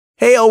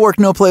Hey, All Work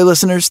No Play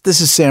listeners,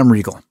 this is Sam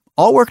Riegel.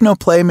 All Work No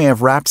Play may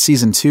have wrapped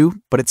season 2,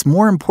 but it's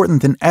more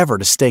important than ever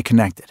to stay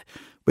connected.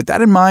 With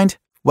that in mind,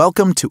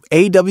 welcome to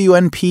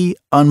AWNP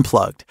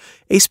Unplugged,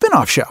 a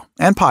spin-off show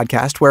and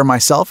podcast where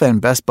myself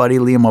and best buddy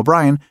Liam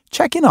O'Brien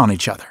check in on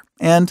each other,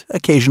 and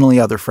occasionally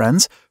other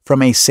friends,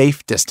 from a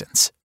safe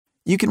distance.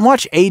 You can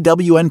watch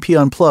AWNP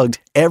Unplugged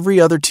every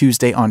other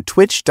Tuesday on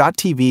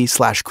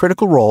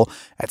twitch.tv/Critical Role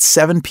at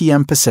 7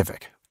 p.m.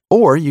 Pacific.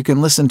 Or you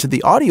can listen to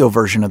the audio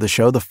version of the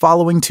show the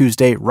following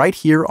Tuesday right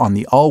here on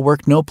the All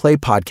Work No Play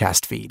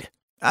podcast feed.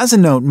 As a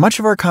note, much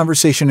of our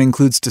conversation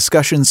includes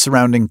discussions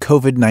surrounding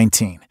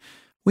COVID-19.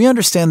 We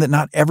understand that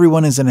not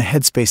everyone is in a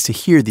headspace to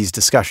hear these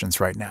discussions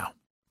right now.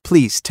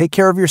 Please take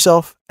care of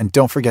yourself and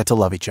don't forget to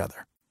love each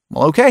other.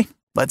 Well, okay,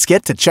 let's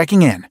get to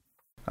checking in.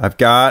 I've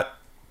got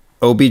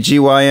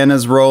OBGYN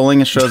is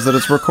rolling. It shows that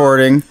it's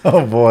recording.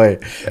 Oh boy.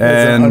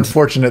 That's an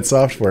unfortunate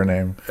software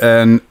name.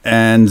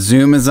 And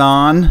Zoom is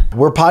on.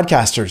 We're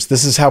podcasters.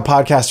 This is how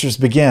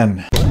podcasters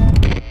begin.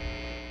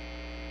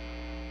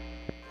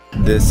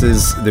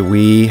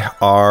 We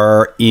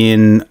are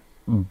in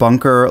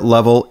bunker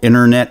level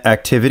internet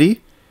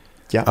activity.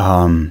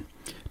 Yeah.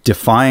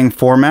 Defying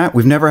format.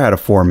 We've never had a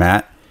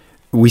format.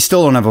 We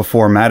still don't have a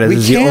format. It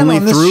is the only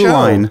through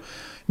line.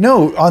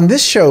 No, on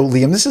this show,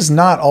 Liam, this is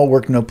not All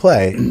Work No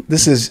Play.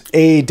 This is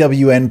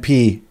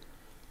AWNP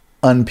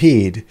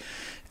Unpeed.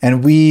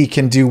 And we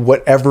can do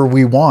whatever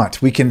we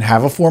want. We can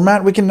have a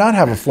format. We can not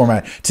have a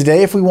format.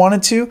 Today, if we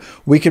wanted to,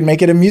 we could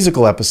make it a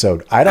musical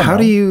episode. I don't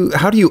know.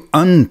 How do you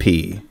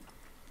unpee?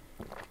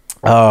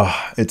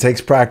 It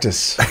takes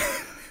practice.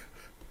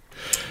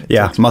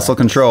 Muscle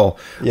control.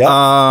 Yeah.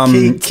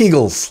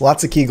 Kegels.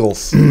 Lots of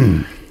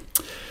Kegels.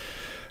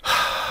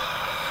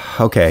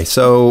 Okay,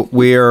 so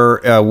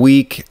we're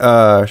week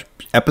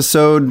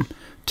episode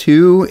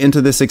 2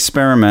 into this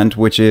experiment,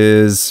 which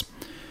is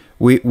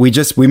we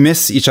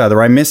miss each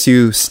other. I miss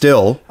you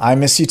still. I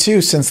miss you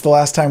too. Since the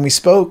last time we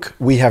spoke,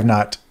 we have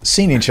not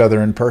seen each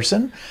other in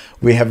person.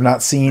 We have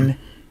not seen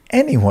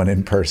anyone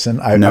in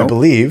person, I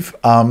believe.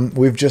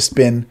 We've just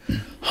been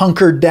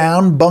hunkered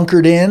down,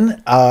 bunkered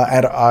in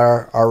at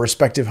our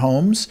respective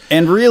homes.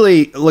 And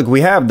really, look,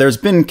 there's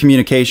been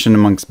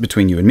communication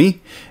between you and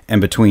me and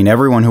between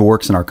everyone who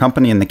works in our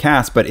company and the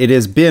cast, but it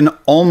has been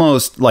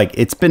almost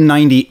it's been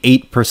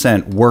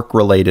 98% work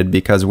related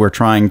because we're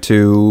trying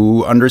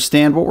to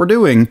understand what we're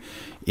doing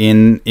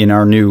in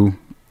our new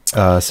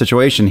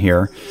situation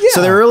here. Yeah.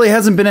 So there really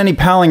hasn't been any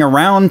palling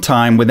around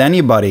time with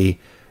anybody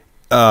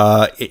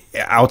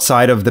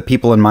outside of the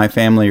people in my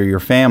family or your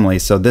family.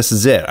 So this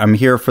is it. I'm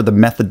here for the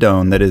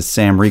methadone that is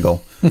Sam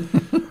Riegel.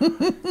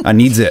 I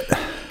needs it.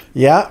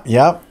 Yeah.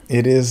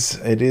 It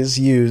is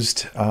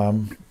used.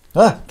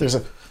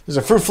 There's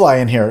a fruit fly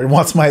in here. It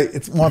wants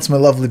my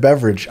lovely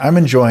beverage. I'm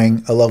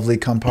enjoying a lovely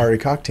Campari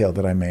cocktail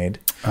that I made.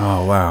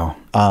 Oh wow.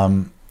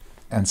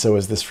 And so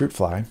is this fruit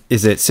fly.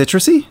 Is it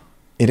citrusy?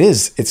 It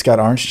is. It's got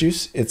orange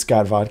juice. It's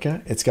got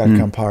vodka. It's got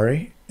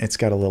Campari. It's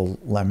got a little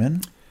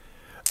lemon.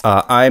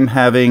 I'm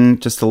having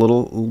just a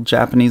little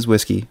Japanese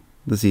whiskey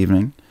this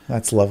evening.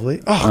 That's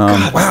lovely. Oh,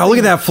 God. Wow, look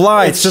at that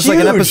fly. It's just huge.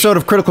 Like an episode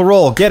of Critical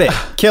Role. Get it.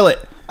 Kill it.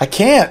 I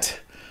can't.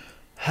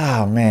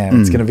 Oh,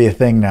 man. It's going to be a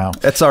thing now.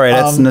 That's all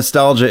right. It's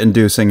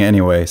nostalgia-inducing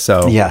anyway,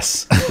 so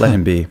yes. Let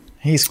him be.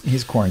 He's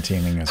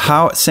quarantining as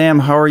well. Sam,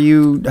 how are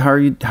you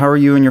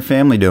and your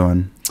family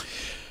doing?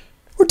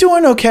 We're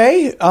doing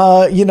okay.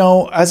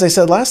 As I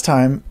said last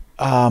time,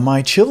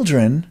 my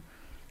children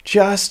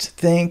just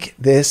think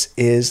this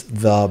is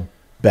the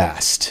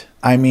best.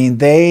 I mean,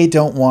 they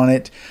don't want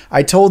it.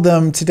 I told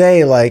them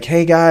today,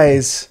 hey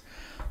guys,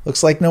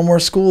 looks like no more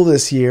school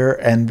this year,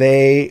 and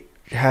they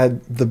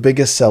had the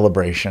biggest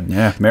celebration.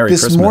 Yeah, Merry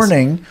Christmas.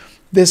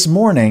 This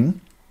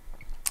morning,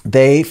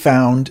 they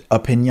found a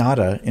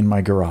piñata in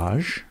my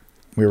garage.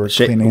 We were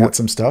cleaning out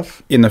some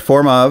stuff. In the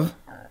form of?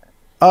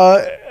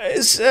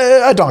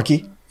 A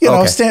donkey.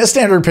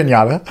 Standard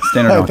piñata.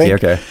 Standard donkey,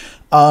 okay.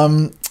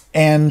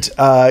 And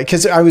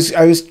because I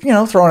was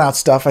throwing out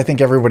stuff. I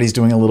think everybody's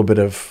doing a little bit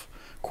of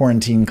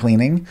quarantine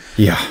cleaning.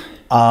 Yeah.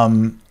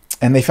 And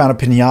they found a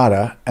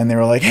piñata, and they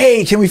were like,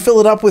 "Hey, can we fill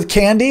it up with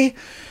candy?"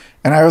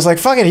 And I was like,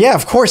 "Fuck it, yeah,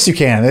 of course you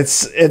can.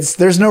 It's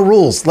there's no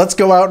rules. Let's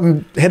go out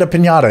and hit a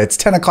piñata. It's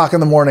 10 o'clock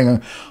in the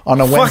morning on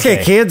a Wednesday.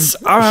 Fuck it, kids.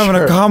 I'm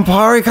having a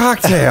Campari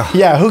cocktail."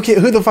 Yeah, who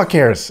the fuck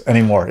cares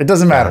anymore? It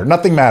doesn't matter.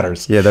 Nothing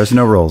matters. Yeah, there's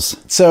no rules.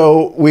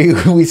 So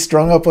we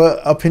strung up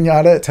a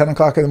piñata at 10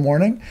 o'clock in the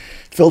morning,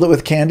 filled it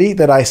with candy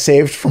that I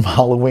saved from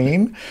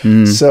Halloween.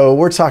 So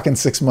we're talking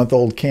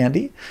 6-month-old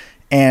candy.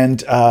 And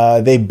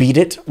they beat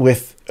it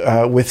with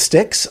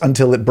sticks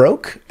until it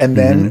broke. And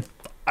then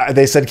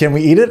they said, "Can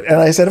we eat it?" And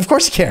I said, "Of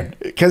course you can,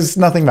 because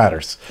nothing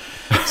matters."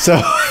 So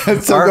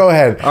go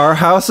ahead. Our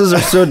houses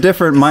are so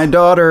different. My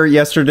daughter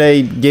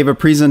yesterday gave a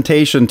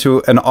presentation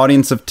to an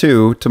audience of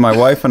 2, to my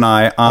wife and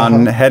I,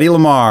 on Hedy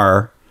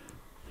Lamarr.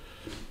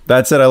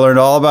 That's it. I learned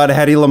all about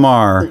Hedy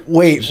Lamarr.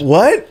 Wait,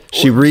 what?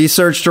 She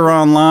researched her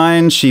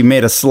online. She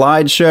made a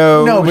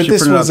slideshow. No, but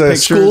this was a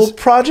school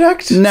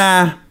project?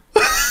 Nah.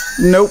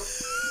 Nope.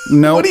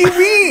 What do you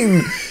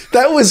mean?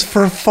 That was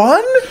for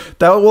fun?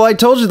 Well, I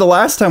told you the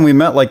last time we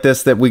met like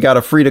this that we got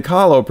a Frida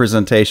Kahlo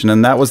presentation,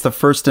 and that was the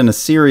first in a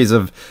series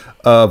of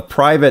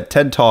private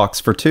TED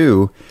Talks for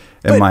two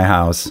in my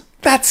house.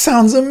 That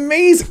sounds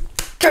amazing.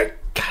 God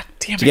damn it.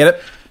 Did you get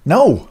it?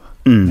 No.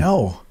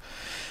 No.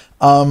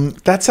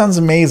 That sounds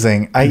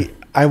amazing.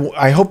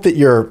 I hope that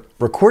you're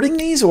recording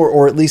these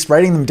or at least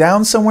writing them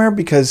down somewhere,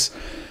 because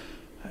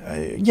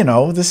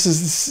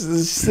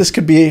this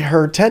could be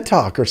her TED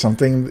Talk or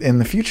something in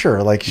the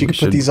future. Like she could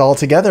put these all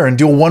together and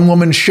do a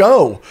one-woman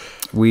show.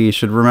 We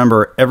should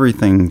remember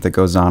everything that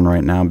goes on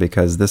right now,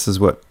 because this is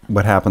what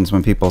happens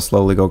when people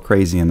slowly go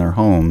crazy in their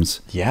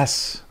homes.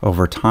 Yes.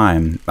 Over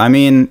time. I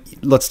mean,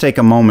 let's take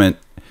a moment.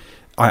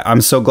 I'm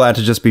so glad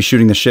to just be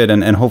shooting the shit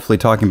and hopefully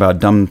talking about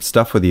dumb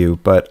stuff with you,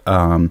 but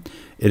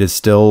it is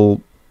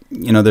still,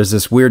 there's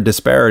this weird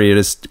disparity. It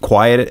is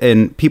quiet,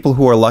 and people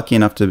who are lucky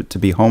enough to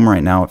be home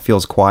right now, it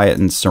feels quiet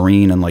and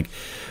serene and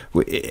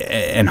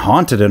and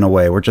haunted in a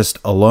way. We're just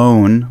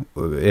alone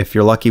if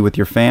you're lucky with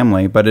your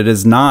family, but it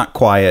is not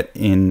quiet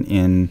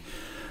in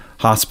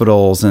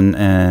hospitals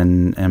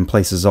and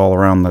places all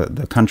around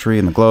the country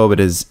and the globe. It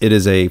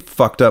is a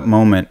fucked up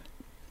moment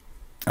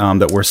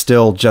that we're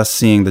still just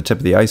seeing the tip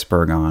of the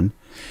iceberg on.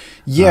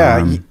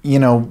 Yeah, me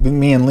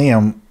and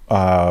Liam,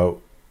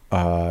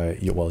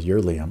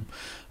 you're Liam.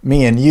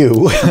 Me and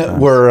you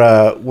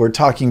were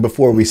talking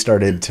before we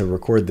started to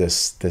record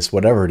this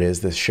whatever it is,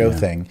 this show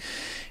thing.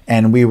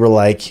 And we were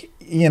like,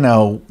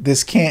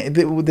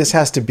 this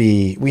has to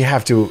be, we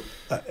have to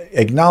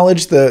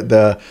acknowledge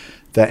the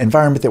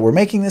environment that we're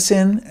making this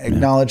in,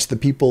 acknowledge the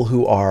people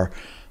who are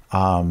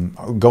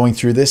going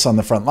through this on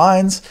the front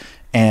lines.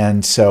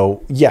 And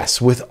so, yes,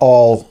 with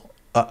all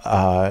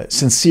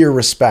sincere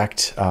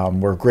respect,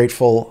 we're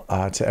grateful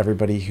to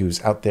everybody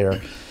who's out there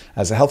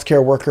as a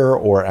healthcare worker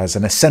or as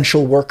an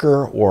essential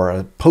worker or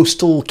a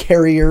postal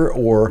carrier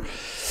or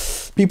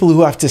people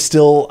who have to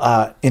still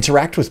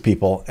interact with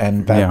people,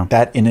 and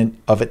that in and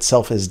of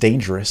itself is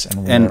dangerous,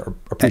 and we're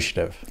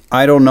appreciative.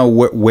 I don't know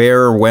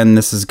where or when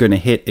this is going to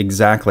hit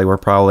exactly. We're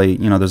probably,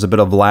 there's a bit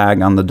of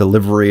lag on the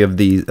delivery of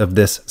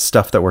this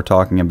stuff that we're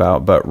talking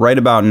about, but right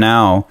about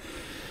now,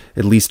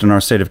 at least in our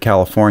state of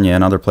California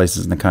and other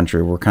places in the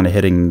country, we're kind of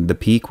hitting the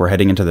peak. We're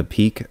heading into the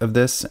peak of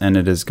this, and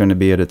it is going to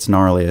be at its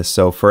gnarliest.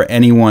 So for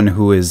anyone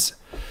who is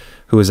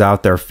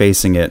out there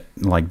facing it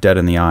like dead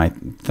in the eye,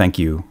 thank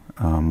you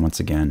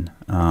once again.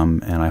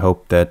 And I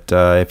hope that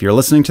if you're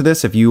listening to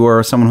this, if you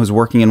are someone who's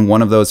working in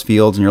one of those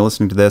fields and you're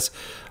listening to this,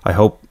 I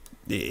hope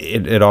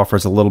it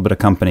offers a little bit of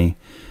company,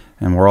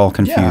 and we're all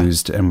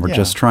confused and we're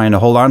just trying to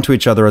hold on to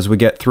each other as we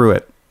get through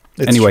it.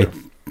 Anyway,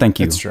 thank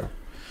you. It's true.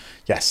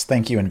 Yes,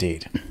 thank you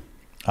indeed.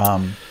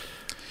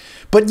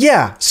 But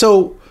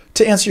so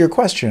to answer your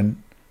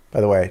question,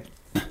 by the way,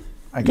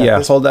 I got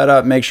this. Hold that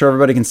up. Make sure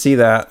everybody can see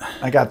that.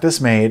 I got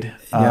this made.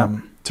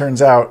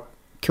 Turns out.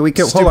 Hold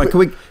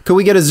on. Can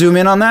we get a zoom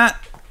in on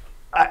that?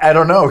 I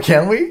don't know.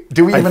 Can we?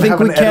 Do we even have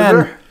an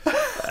editor?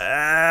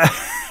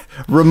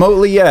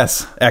 Remotely,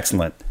 yes.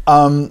 Excellent.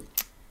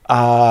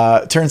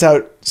 Turns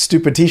out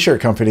stupid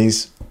t-shirt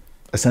companies,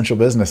 essential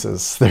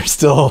businesses, they're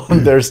still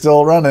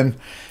running.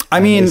 I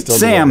mean,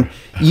 Sam,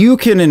 you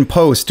can in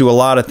post do a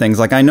lot of things.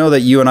 Like, I know that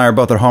you and I are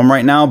both at home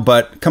right now,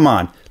 but come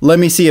on, let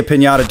me see a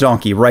Pinata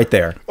Donkey right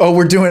there. Oh,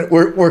 we're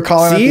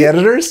calling out the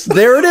editors?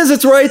 There it is.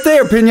 It's right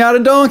there.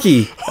 Pinata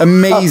Donkey.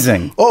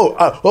 Amazing.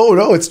 Oh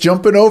no, it's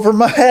jumping over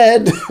my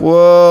head.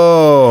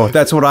 Whoa.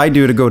 That's what I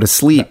do to go to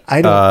sleep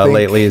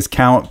lately is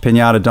count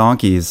Pinata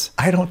Donkeys.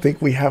 I don't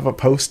think we have a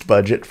post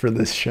budget for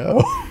this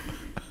show.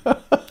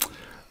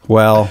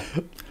 Well,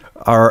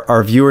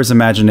 our viewers'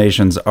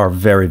 imaginations are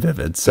very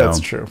vivid. So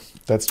That's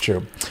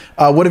true.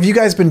 What have you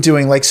guys been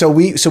doing? Like, so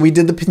we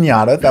did the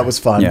piñata. That was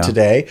fun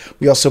today.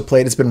 We also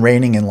played. It's been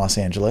raining in Los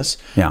Angeles.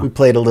 Yeah. We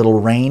played a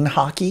little rain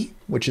hockey,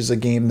 which is a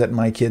game that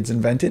my kids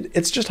invented.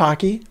 It's just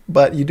hockey,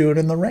 but you do it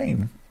in the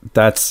rain.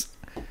 That's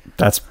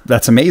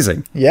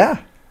amazing. Yeah.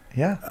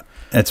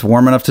 It's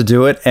warm enough to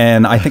do it,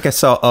 and I think I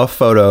saw a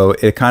photo.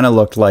 It kind of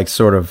looked like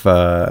sort of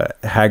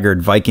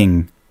haggard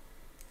Viking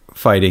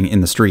fighting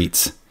in the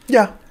streets.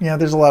 Yeah.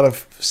 There's a lot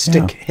of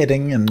stick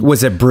hitting, and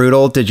was it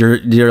brutal? Did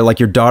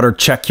your daughter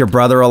check your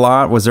brother a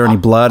lot? Was there any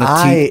blood,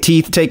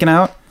 teeth taken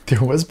out?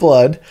 There was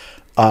blood,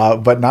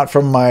 but not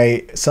from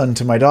my son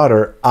to my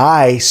daughter.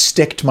 I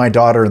sticked my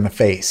daughter in the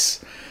face.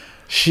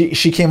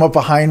 She came up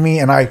behind me,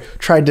 and I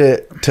tried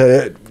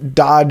to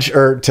dodge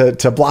or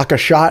to block a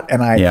shot,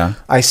 and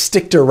I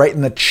sticked her right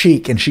in the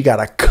cheek, and she got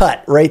a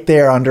cut right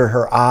there under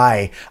her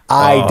eye.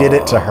 I did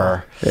it to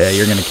her. Yeah,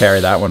 you're going to carry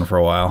that one for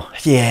a while.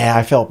 Yeah,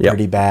 I felt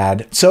pretty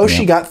bad. So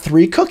she got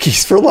 3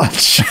 cookies for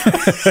lunch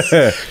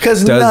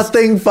because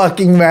nothing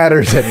fucking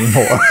matters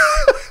anymore.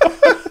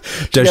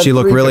 Does she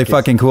look really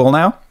fucking cool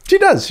now? She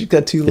does. She's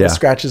got 2 little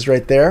scratches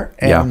right there,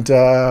 and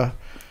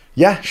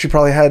she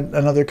probably had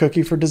another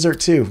cookie for dessert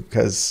too,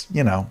 because,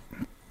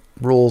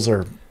 rules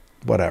are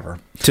whatever.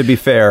 To be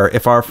fair,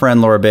 if our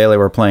friend Laura Bailey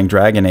were playing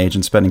Dragon Age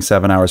and spending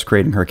 7 hours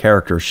creating her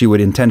character, she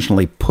would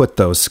intentionally put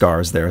those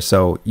scars there.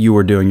 So you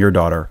were doing your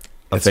daughter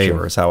a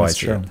favor, is how I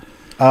see it.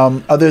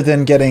 Other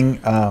than getting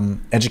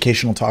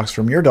educational talks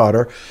from your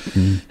daughter,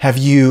 have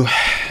you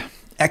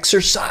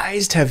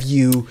exercised? Have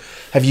you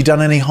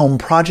done any home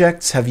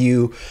projects? Have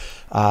you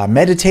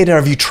meditated?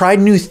 Have you tried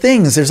new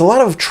things? There's a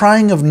lot of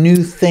trying of new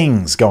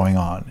things going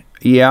on.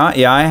 Yeah,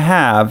 I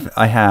have.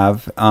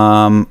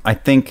 I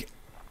think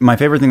my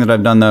favorite thing that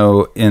I've done,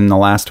 though, in the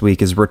last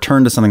week is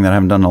return to something that I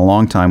haven't done in a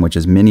long time, which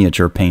is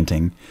miniature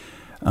painting.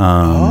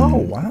 Oh,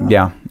 wow.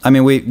 Yeah. I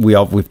mean,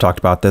 we've talked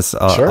about this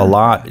a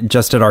lot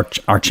just at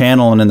our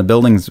channel and in the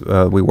buildings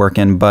we work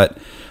in, but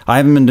I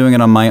haven't been doing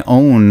it on my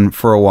own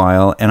for a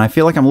while, and I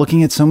feel like I'm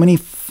looking at so many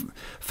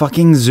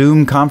fucking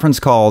Zoom conference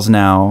calls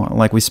now.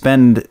 Like, we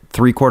spend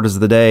 3/4 of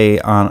the day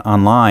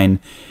online,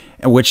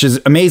 which is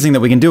amazing that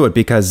we can do it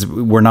because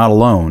we're not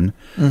alone.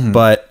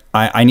 But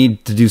I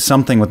need to do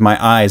something with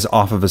my eyes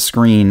off of a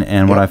screen,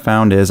 and what I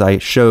found is I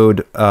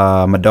showed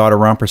my daughter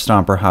Romper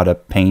Stomper how to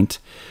paint.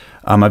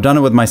 I've done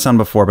it with my son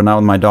before, but not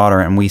with my daughter,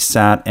 and we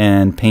sat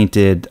and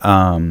painted.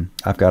 I've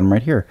got them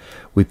right here.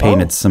 We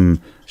painted some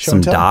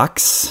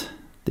docks.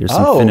 There's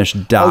some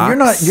finished docks.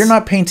 Oh, you're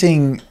not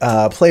painting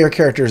player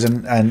characters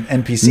and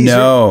NPCs.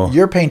 No,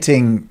 you're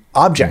painting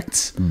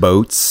objects.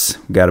 Boats.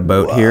 We got a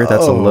boat here.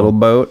 That's a little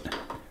boat.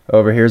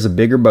 Over here's a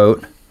bigger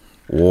boat.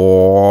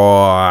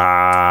 Whoa.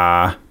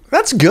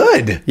 That's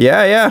good.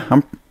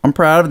 Yeah. I'm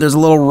proud of it. There's a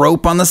little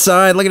rope on the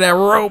side. Look at that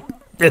rope.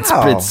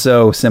 It's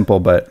so simple,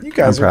 but you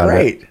guys are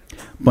great.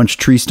 Bunch of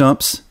tree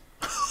stumps.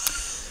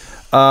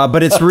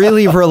 But it's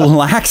really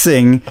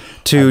relaxing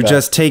to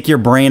just take your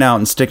brain out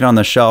and stick it on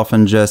the shelf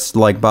and just,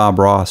 like Bob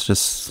Ross,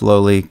 just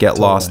slowly get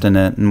lost in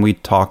it. And we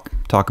talk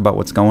about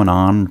what's going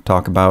on,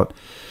 talk about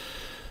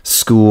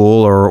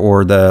school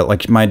or the,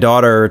 like, my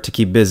daughter, to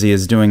keep busy,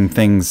 is doing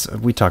things.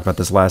 We talked about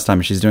this last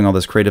time. She's doing all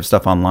this creative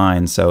stuff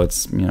online. So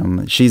it's,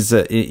 she's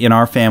in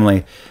our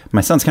family,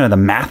 my son's kind of the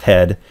math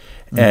head.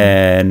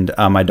 And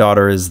my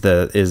daughter is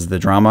the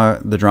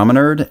drama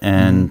nerd,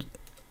 and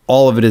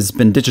all of it has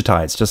been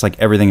digitized, just like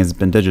everything has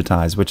been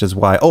digitized, which is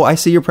why. Oh, I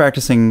see you're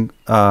practicing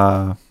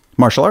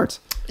martial arts.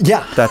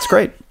 Yeah, that's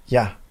great.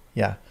 Yeah,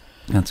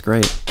 that's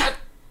great.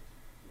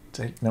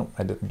 Nope,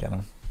 I didn't get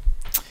him.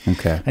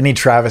 Okay, I need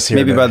Travis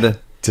here maybe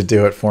to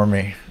do it for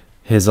me.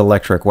 His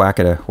electric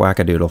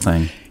wackadoodle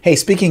thing. Hey,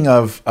 speaking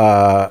of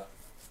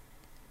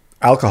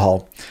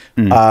alcohol,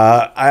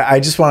 I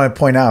just want to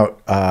point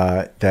out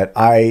that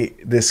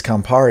this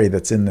Campari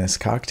that's in this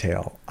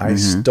cocktail, I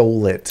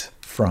stole it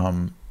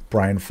from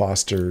Brian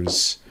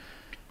Foster's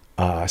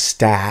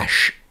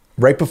stash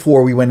right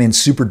before we went in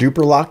super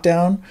duper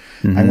lockdown.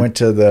 I went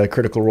to the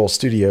Critical Role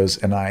Studios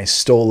and I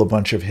stole a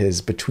bunch of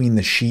his Between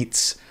the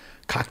Sheets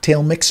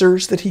cocktail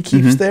mixers that he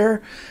keeps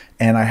there,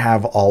 and I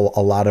have a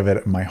lot of it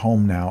at my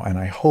home now, and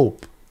I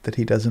hope that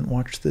he doesn't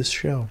watch this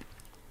show.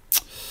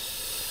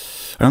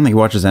 I don't think he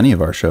watches any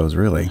of our shows,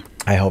 really.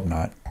 I hope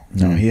not.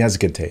 No, he has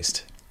good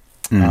taste.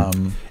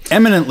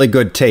 Eminently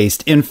good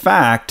taste. In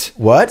fact...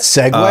 What?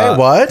 Segue?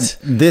 What?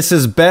 This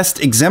is best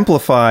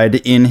exemplified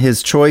in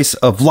his choice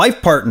of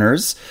life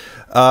partners.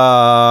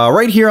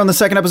 Right here on the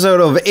second episode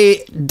of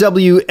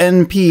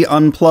AWNP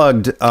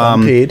Unplugged.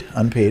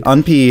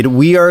 Unpeed.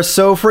 We are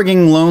so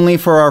frigging lonely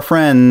for our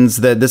friends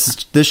that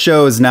this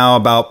show is now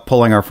about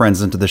pulling our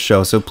friends into the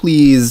show. So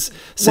please,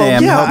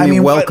 Sam, help me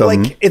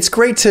welcome. It's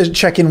great to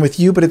check in with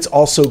you, but it's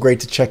also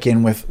great to check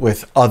in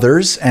with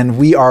others. And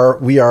we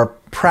are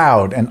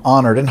proud and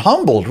honored and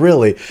humbled,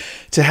 really,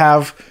 to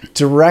have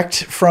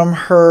direct from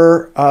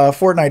her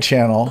Fortnite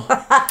channel.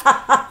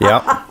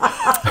 Yep.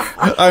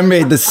 I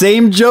made the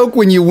same joke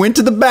when you went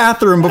to the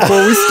bathroom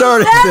before we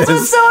started this.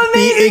 What's so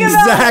amazing the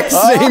exact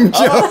same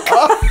joke.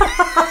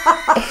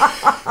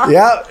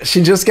 Yeah,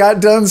 she just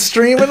got done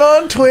streaming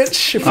on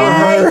Twitch.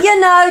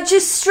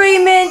 Just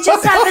streaming,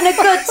 just having a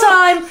good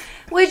time.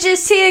 We're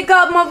just here,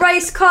 got my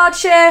race car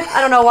chair.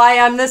 I don't know why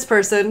I'm this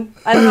person.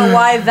 I don't know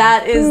why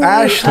that is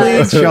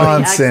Ashley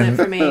Johnson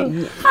for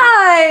me.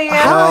 Hi.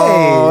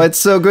 Oh, it's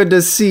so good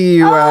to see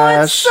you,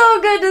 Ash. It's so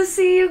good to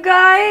see you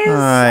guys.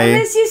 Hi. I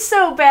miss you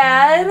so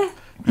bad.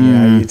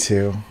 Yeah, you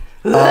too.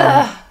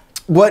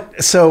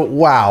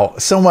 Wow,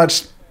 so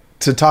much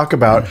to talk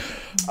about.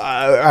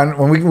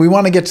 When we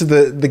want to get to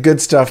the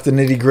good stuff, the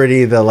nitty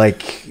gritty, the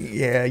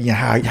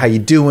how you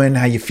doing,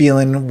 how you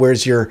feeling,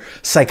 where's your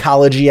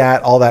psychology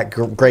at, all that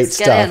great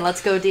stuff.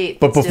 Let's go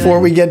deep. But before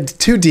we get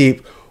too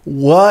deep,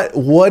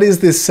 what is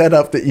this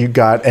setup that you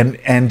got,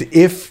 and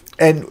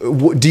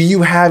do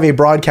you have a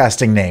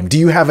broadcasting name? Do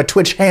you have a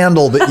Twitch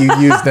handle that you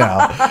use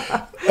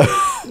now?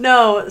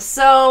 No.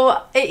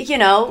 So,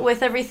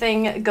 with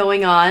everything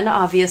going on,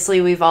 obviously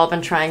we've all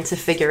been trying to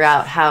figure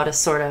out how to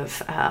sort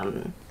of,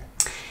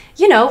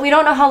 we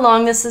don't know how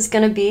long this is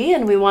going to be,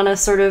 and we want to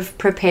sort of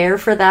prepare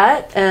for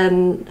that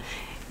and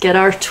get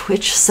our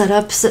Twitch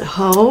setups at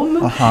home.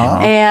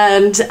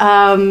 And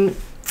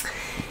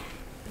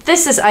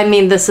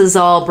this is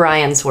all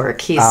Brian's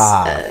work. He's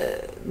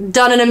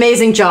done an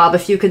amazing job,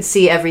 if you could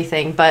see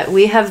everything. But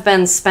we have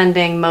been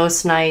spending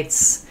most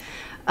nights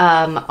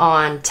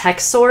on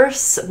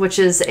TechSource, which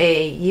is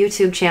a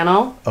YouTube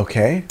channel.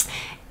 Okay.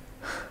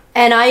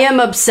 And I am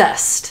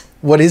obsessed.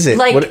 What is it?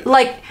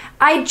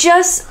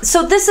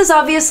 So this is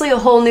obviously a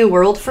whole new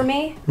world for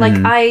me. Like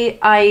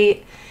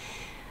I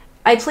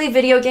play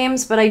video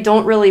games, but I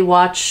don't really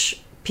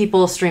watch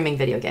people streaming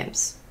video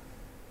games.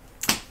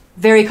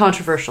 Very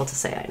controversial to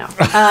say, I know.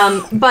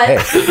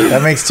 But hey,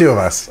 that makes two of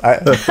us.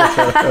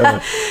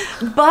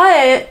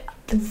 But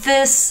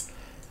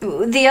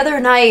the other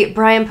night,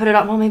 Brian put it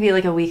on, well, maybe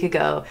like a week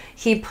ago.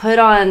 He put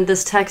on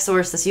this Tech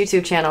Source, this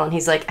YouTube channel, and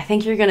he's like, I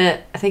think you're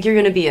gonna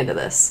be into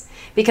this.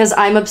 Because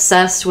I'm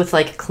obsessed with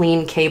like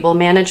clean cable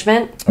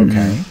management.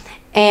 Okay.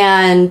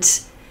 And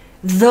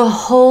the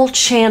whole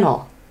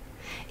channel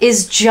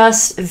is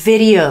just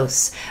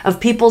videos of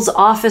people's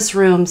office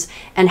rooms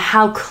and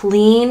how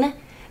clean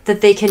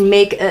that they can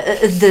make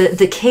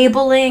the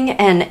cabling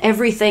and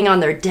everything on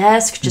their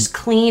desk just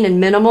clean and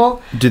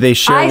minimal. Do they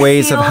share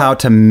ways of how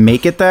to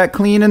make it that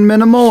clean and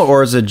minimal,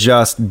 or is it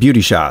just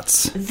beauty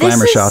shots,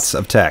 glamour shots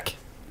of tech?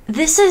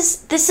 This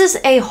is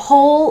a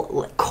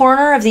whole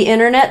corner of the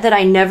internet that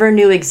I never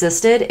knew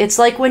existed. It's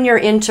like when you're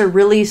into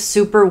really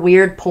super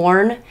weird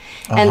porn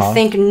and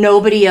think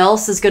nobody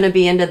else is going to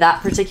be into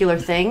that particular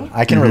thing.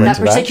 I can relate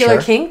to that. That particular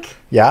sure. kink.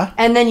 Yeah.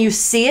 And then you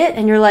see it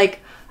and you're like,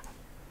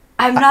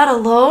 I'm not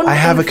alone. I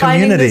have a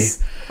community.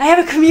 I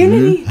have a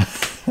community.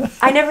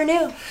 I never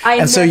knew.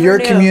 And so your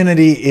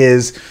community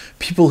is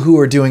people who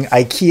are doing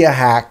IKEA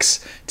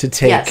hacks to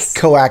take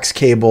coax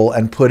cable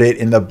and put it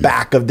in the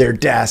back of their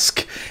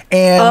desk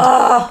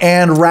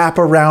and wrap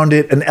around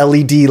it an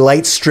LED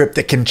light strip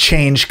that can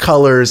change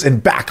colors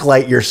and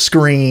backlight your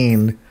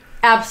screen.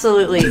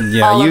 Absolutely.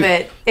 All of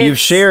it. You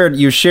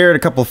shared a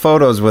couple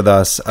photos with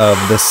us of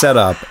the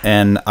setup,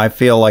 and I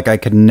feel like I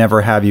could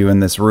never have you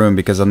in this room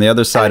because on the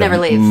other side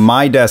of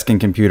my desk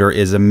and computer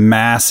is a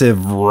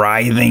massive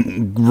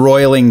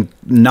roiling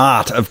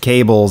knot of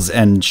cables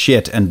and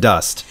shit and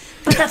dust.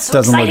 But that's so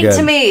exciting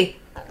to me.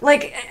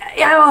 Like,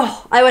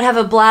 I would have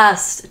a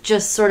blast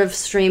just sort of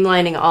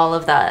streamlining all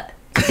of that.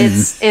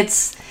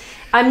 It's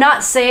I'm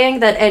not saying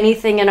that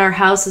anything in our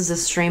house is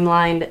as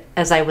streamlined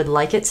as I would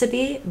like it to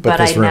be, but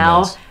I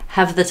now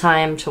have the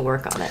time to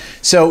work on it.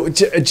 So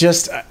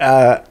just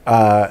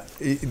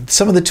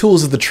some of the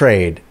tools of the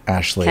trade,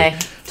 Ashley. Okay.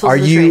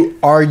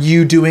 Are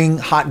you doing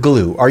hot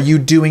glue? Are you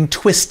doing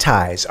twist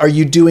ties?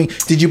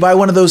 Did you buy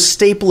one of those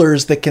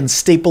staplers that can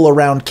staple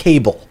around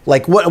cable?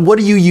 Like what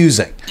are you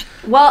using?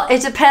 Well,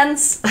 it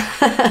depends.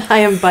 I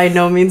am by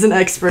no means an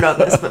expert on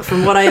this, but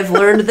from what I have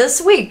learned this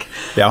week,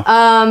 I don't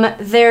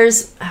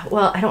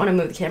want to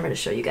move the camera to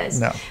show you guys.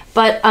 No.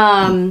 But,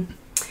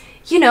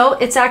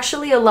 it's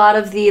actually a lot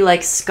of the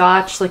like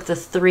Scotch, like the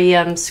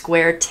 3M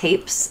square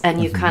tapes,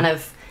 and you kind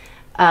of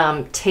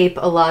tape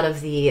a lot of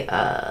the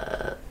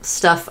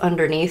stuff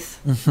underneath.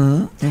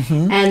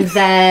 And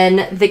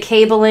then the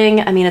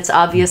cabling, I mean, it's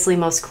obviously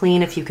most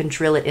clean if you can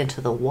drill it into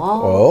the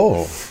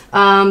wall.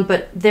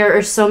 But there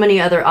are so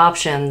many other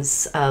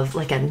options of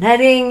like a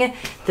netting.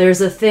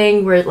 There's a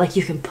thing where like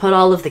you can put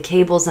all of the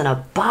cables in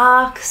a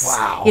box.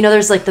 Wow.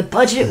 There's like the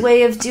budget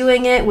way of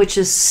doing it, which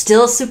is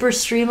still super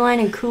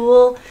streamlined and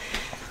cool.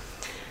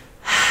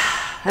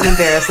 I'm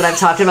embarrassed that I've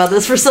talked about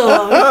this for so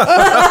long.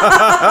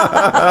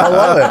 I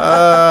love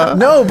it.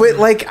 No, but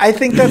like I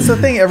think that's the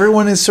thing.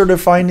 Everyone is sort of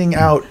finding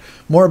out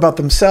more about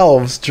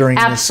themselves during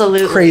this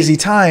crazy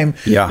time.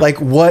 Yeah. Like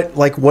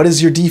what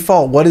is your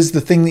default? What is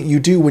the thing that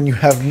you do when you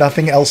have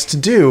nothing else to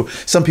do?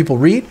 Some people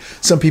read.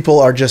 Some people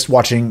are just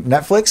watching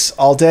Netflix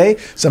all day.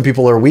 Some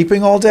people are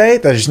weeping all day.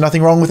 There's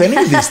nothing wrong with any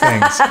of these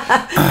things.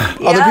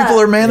 Other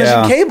people are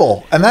managing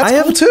cable, and that's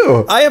cool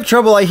too. I have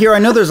trouble. I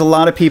know there's a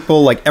lot of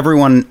people, like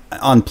everyone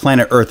on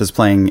planet Earth is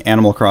playing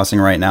Animal Crossing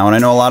right now, and I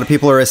know a lot of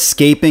people are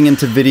escaping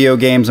into video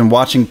games and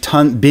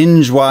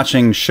binge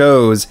watching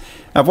shows.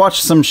 I've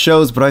watched some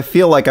shows, but I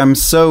feel like I'm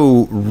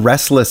so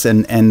restless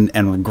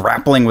and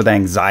grappling with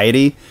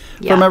anxiety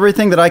from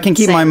everything that I can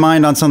keep my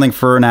mind on something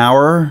for an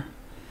hour,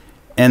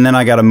 and then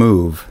I got to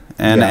move.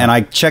 And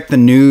I check the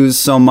news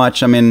so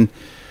much. I mean,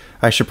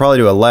 I should probably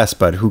do it less,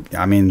 but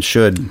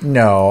should.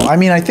 No, I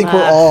mean, I think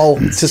we're all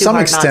to some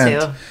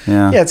extent.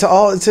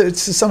 To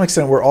some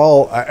extent, we're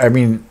all. I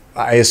mean,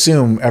 I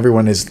assume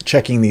everyone is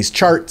checking these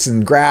charts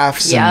and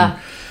graphs. Yeah.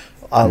 And,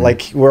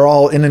 like we're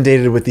all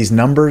inundated with these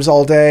numbers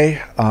all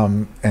day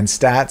and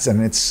stats,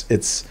 and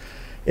it's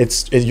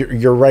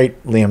you're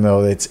right, Liam.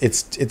 Though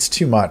it's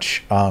too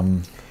much.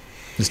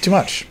 It's too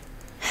much.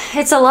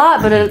 It's a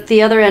lot, but at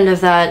the other end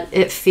of that,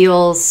 it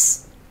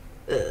feels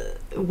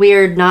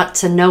weird not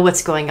to know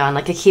what's going on.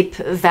 Like I keep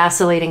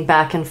vacillating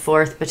back and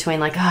forth between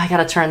like, I got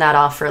to turn that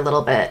off for a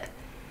little bit.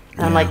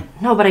 And I'm like,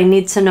 no, but I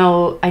need to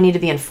know. I need to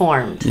be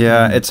informed.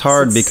 Yeah, it's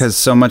hard because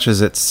so much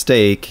is at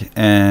stake,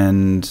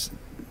 and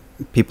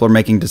people are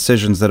making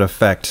decisions that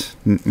affect,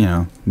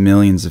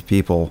 millions of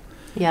people.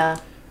 Yeah.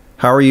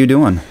 How are you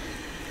doing?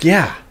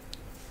 Yeah.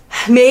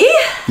 Me?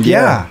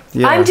 Yeah.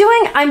 I'm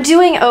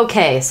doing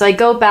okay. So I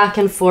go back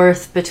and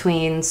forth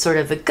between sort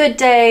of a good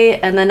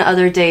day, and then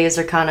other days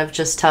are kind of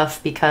just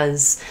tough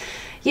because,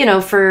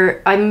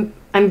 I'm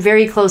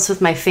very close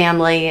with my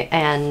family,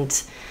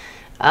 and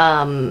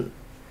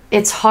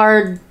it's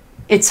hard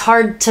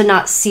to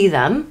not see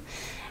them.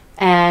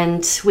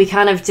 And we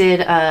kind of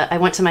did, I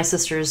went to my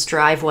sister's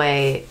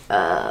driveway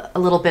a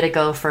little bit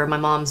ago for my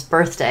mom's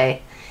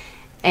birthday.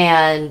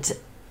 And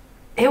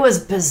it was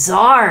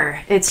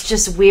bizarre. It's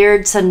just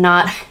weird to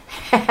not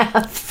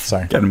have.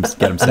 Sorry. Get him.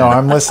 No,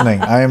 I'm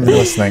listening. I am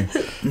listening.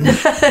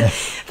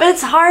 But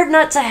it's hard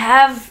not to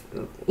have,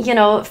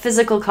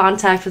 physical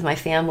contact with my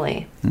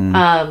family.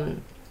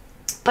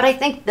 But I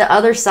think the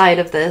other side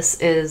of this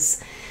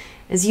is,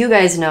 as you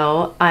guys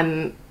know,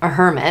 I'm a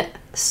hermit.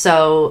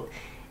 So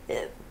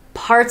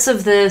parts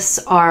of this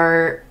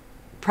are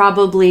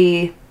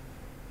probably,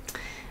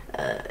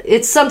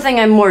 it's something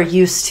I'm more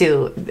used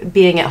to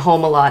being at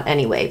home a lot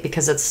anyway,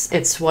 because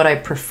it's what I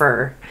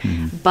prefer.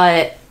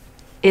 But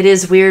it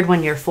is weird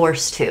when you're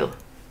forced to.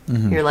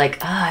 You're like,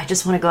 I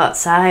just want to go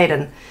outside,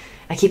 and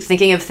I keep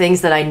thinking of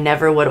things that I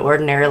never would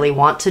ordinarily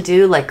want to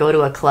do, like go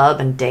to a club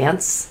and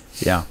dance.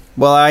 Yeah.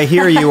 Well, I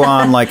hear you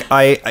on like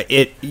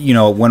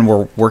when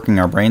we're working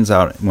our brains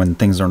out when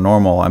things are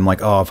normal, I'm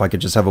like, oh, if I could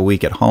just have a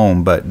week at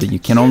home, but you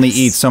can only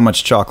eat so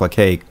much chocolate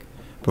cake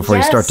before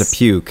you start to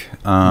puke.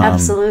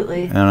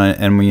 Absolutely.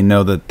 And we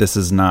know that this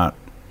is not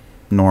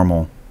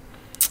normal.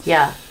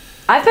 Yeah.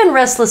 I've been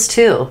restless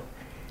too.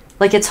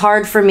 Like, it's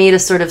hard for me to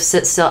sort of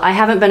sit still. I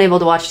haven't been able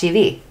to watch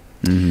TV,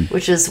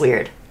 which is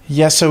weird.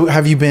 Yeah. So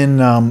have you been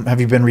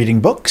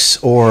reading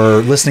books or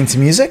listening to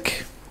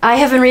music? I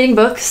have been reading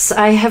books.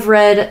 I have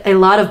read a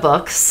lot of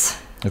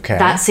books. Okay.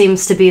 That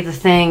seems to be the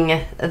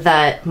thing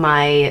that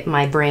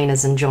my brain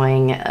is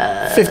enjoying.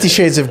 50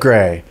 Shades of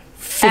Grey.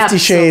 50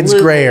 Shades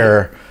Absolutely.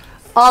 Grayer.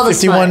 All the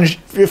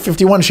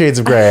 51 Shades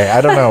of Grey.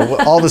 I don't know.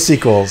 All the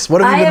sequels.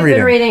 What have you been reading?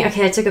 Been reading.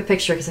 Okay, I took a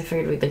picture because I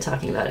figured we've been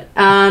talking about it.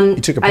 You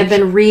took a picture? I've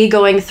been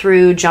going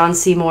through John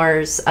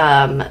Seymour's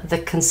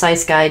The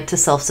Concise Guide to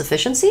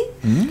Self-Sufficiency.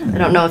 I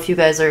don't know if you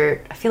guys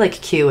are... I feel like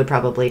Q would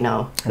probably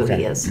know who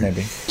he is.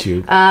 Maybe.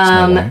 Q.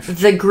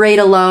 The Great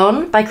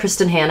Alone by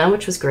Kristen Hanna,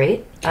 which was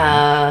great.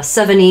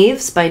 Seven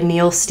Eves by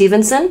Neil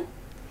Stevenson.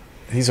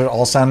 These are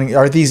all sounding...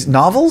 Are these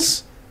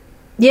novels?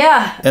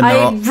 Yeah,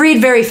 I read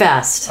very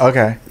fast.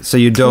 Okay. So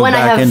you dove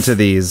back into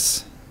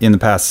these in the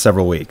past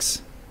several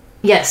weeks.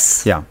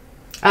 Yes. Yeah.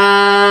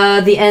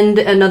 The End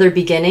and Other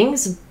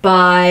Beginnings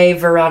by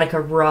Veronica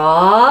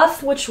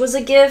Roth, which was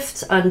a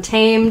gift.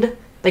 Untamed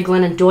by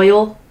Glennon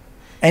Doyle.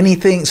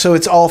 Anything... So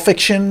it's all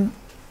fiction?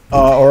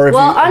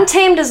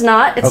 Untamed is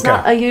not. It's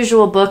not a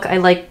usual book. I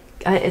like...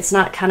 it's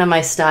not kind of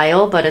my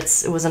style, but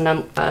it was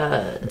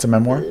it's a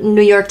memoir?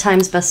 New York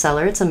Times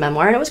bestseller. It's a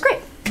memoir, and it was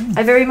great.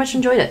 I very much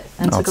enjoyed it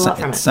and took a lot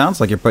from it. It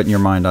sounds like you're putting your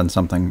mind on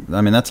something.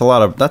 I mean, that's a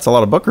lot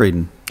of book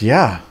reading.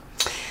 Yeah.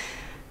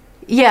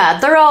 Yeah,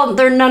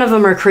 none of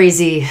them are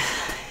crazy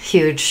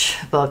huge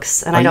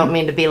books, and I don't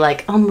mean to be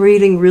like, I'm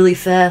reading really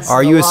fast.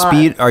 Are you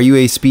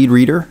a speed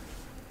reader?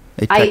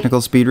 A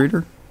technical speed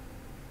reader?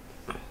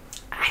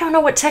 I don't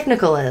know what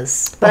technical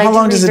is, but how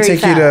long does it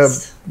take you to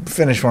fast.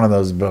 finish one of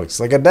those books?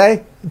 Like a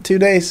day? 2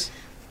 days?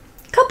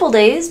 Couple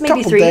days,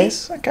 maybe 3.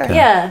 Days? Okay.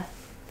 Yeah.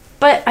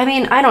 But, I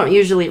mean, I don't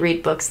usually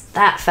read books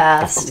that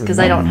fast because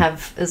I don't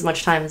have as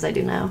much time as I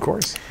do now. Of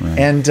course. Right.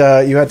 And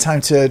you had time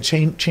to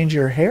change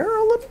your hair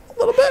a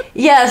little bit?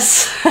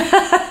 Yes.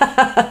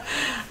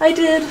 I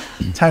did.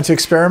 Time to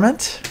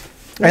experiment?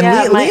 And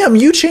Yeah, Liam,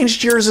 you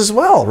changed yours as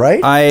well,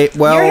 right?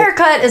 Your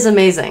haircut is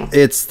amazing.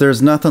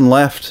 There's nothing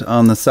left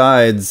on the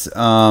sides,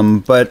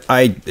 but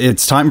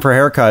it's time for a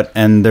haircut,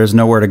 and there's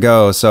nowhere to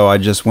go, so I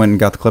just went and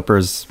got the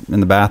clippers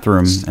in the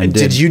bathroom. And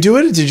did you do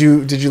it? Did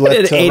you let?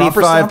 I did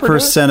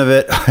 85% of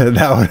it.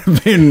 That would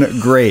have been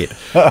great.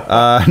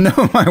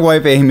 No, my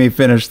wife Amy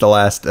finished the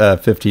last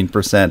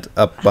 15%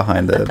 up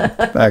behind the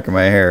back of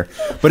my hair,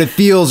 but it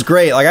feels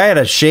great. Like I had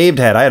a shaved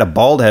head, I had a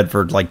bald head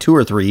for like 2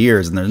 or 3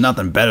 years, and there's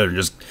nothing better than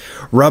just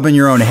rubbing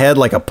your own head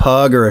like a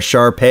pug or a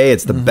Shar-Pei.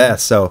 It's the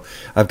best. So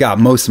I've got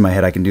most of my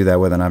head I can do that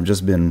with, and I've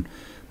just been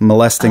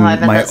molesting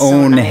my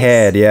own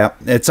head. Yeah,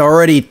 it's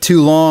already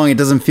too long. It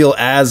doesn't feel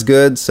as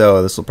good,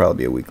 so this will probably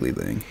be a weekly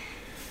thing.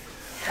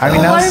 I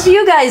mean, what have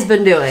you guys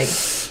been doing?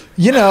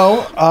 You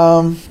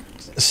know,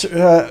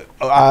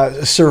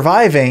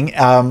 surviving.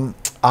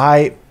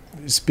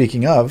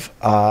 Speaking of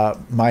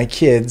my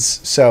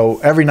kids, so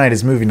every night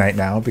is movie night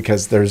now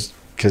because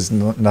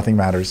nothing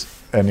matters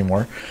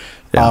anymore.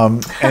 Yeah.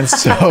 And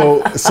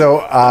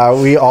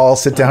so we all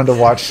sit down to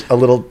watch a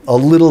little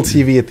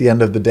TV at the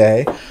end of the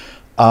day.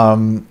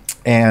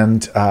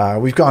 And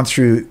we've gone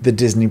through the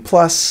Disney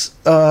Plus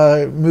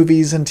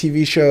movies and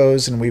TV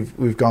shows, and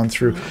we've gone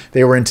through.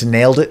 They were into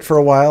Nailed It for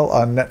a while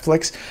on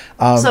Netflix.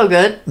 So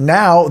good.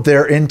 Now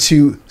they're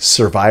into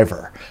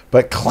Survivor,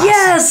 but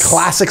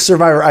classic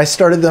Survivor. I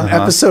started them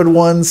episode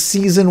 1,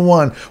 season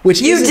 1,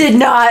 which you did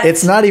not.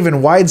 It's not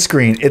even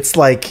widescreen. It's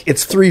like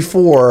it's 3:4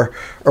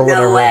 or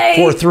whatever,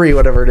 4:3,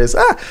 whatever it is.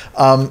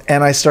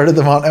 And I started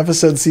them on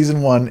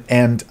season 1,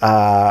 and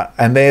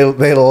they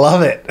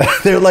love it.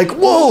 They're like,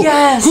 whoa,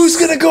 who's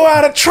gonna go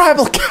out at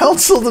tribal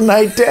council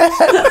tonight, Dad?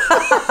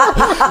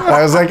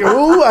 I was like,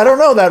 ooh, I don't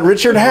know, that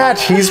Richard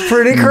Hatch, he's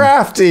pretty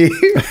crafty.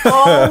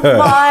 Oh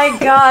my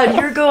God,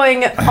 you're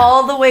going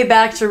all the way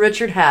back to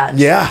Richard Hatch.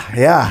 Yeah.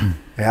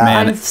 Yeah.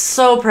 Man. I'm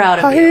so proud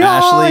of you.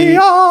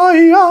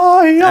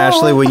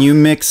 Ashley, when you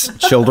mix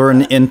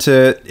children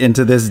into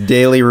this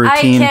daily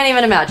routine, I can't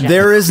even imagine.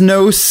 There is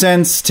no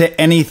sense to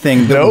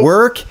anything. The Nope.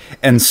 work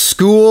and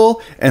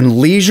school and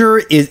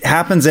leisure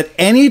happens at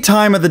any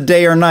time of the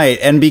day or night.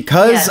 And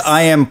because Yes.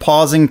 I am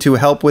pausing to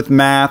help with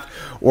math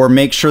or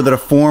make sure that a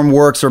form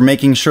works or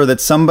making sure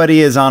that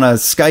somebody is on a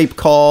Skype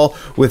call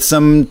with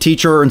some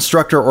teacher or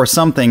instructor or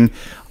something,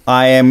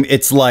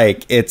 it's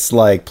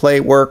like play,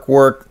 work,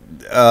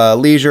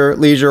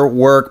 leisure,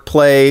 work,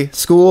 play,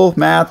 school,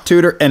 math,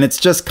 tutor, and it's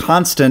just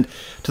constant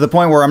to the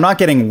point where I'm not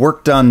getting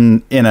work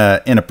done in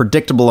a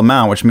predictable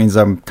amount, which means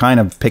I'm kind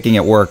of picking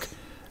at work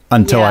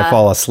until I Yeah.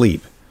 fall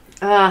asleep.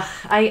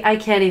 I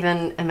can't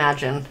even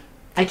imagine.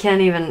 I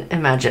can't even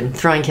imagine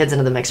throwing kids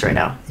into the mix right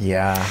now.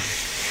 Yeah.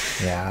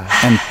 Yeah.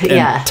 And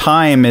Yeah.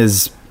 time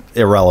is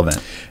irrelevant.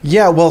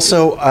 Yeah, well,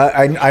 so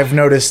I've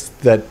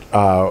noticed that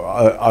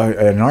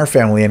in our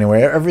family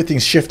anyway,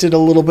 everything's shifted a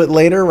little bit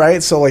later,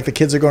 right? So like the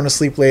kids are going to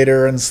sleep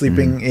later and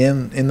sleeping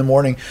in the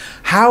morning.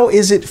 How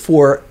is it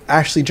for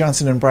Ashley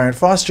Johnson and Brian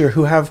Foster,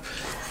 who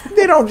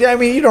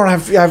you don't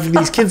have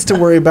these kids to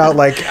worry about,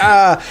 like,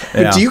 Yeah.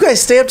 but do you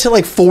guys stay up till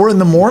like 4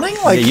 a.m?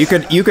 Like, You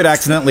could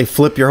accidentally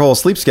flip your whole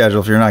sleep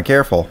schedule if you're not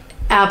careful.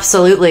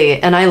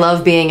 Absolutely. And I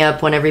love being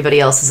up when everybody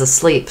else is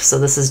asleep, so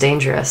this is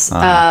dangerous.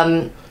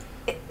 I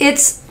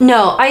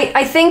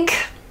think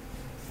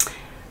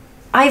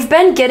I've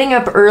been getting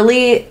up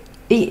early,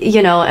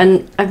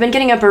 and I've been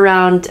getting up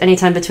around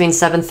anytime between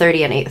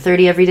 7:30 and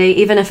 8:30 every day,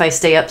 even if I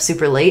stay up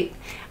super late.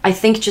 I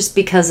think just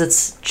because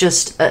it's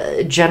just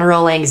a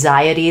general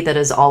anxiety that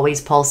is always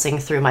pulsing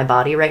through my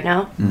body right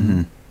now.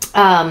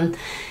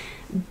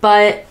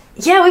 But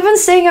yeah, we've been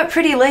staying up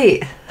pretty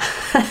late.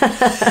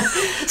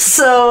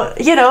 So,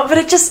 but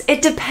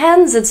it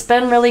depends. It's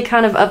been really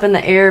kind of up in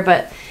the air,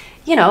 but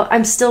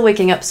I'm still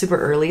waking up super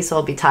early, so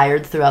I'll be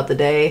tired throughout the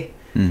day.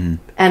 And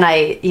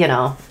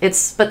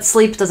but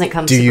sleep doesn't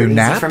come do super you easy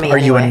nap? for me Are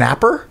you a anyway.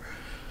 napper?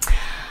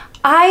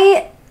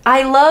 I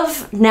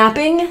love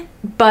napping,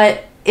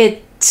 but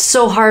it's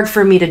so hard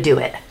for me to do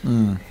it.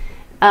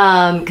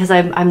 Because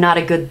I'm not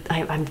a good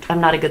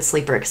I'm not a good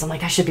sleeper, because I'm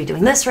like, I should be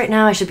doing this right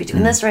now, I should be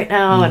doing this right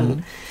now.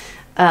 And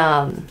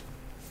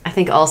I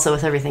think also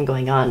with everything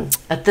going on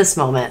at this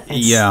moment,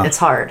 it's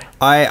hard.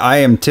 I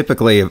am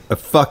typically a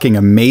fucking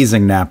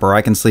amazing napper.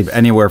 I can sleep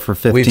anywhere for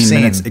 15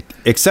 minutes,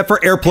 except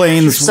for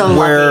airplanes You're so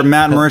where lucky.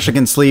 Matt and Marisha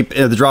can sleep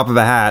at the drop of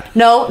a hat.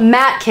 No,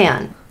 Matt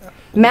can.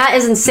 Matt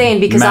is insane,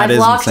 because Matt I've is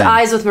locked insane.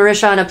 eyes with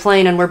Marisha on a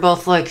plane and we're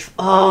both like,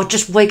 oh,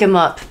 just wake him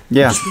up.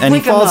 Yeah, Just and he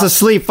wake him falls up.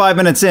 asleep 5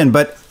 minutes in,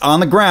 but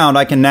on the ground,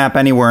 I can nap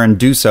anywhere and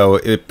do so,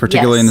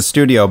 particularly in the Yes.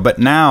 studio. But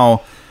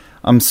now,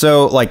 I'm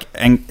so,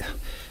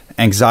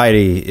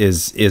 anxiety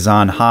is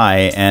on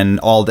high, and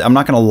I'm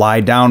not going to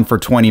lie down for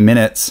 20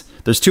 minutes.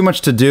 There's too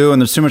much to do,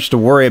 and there's too much to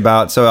worry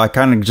about, so I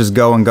kind of just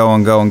go and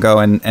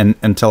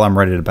until I'm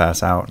ready to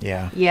pass out.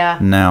 Yeah. Yeah.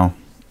 Now.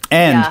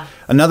 And Yeah.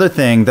 another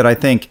thing that I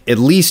think at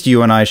least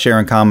you and I share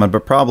in common,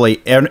 but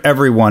probably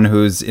everyone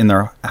who's in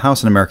their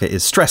house in America,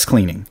 is stress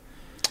cleaning.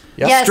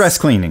 Yes. Stress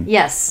cleaning.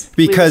 Yes.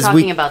 Because we were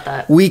talking about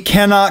that. we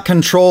cannot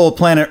control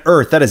planet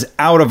Earth. That is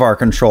out of our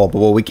control. But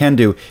what we can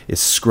do is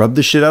scrub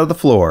the shit out of the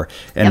floor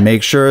and Yep.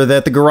 make sure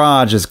that the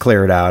garage is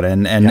cleared out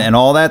and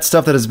all that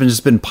stuff that has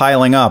been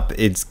piling up.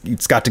 It's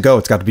got to go.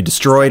 It's got to be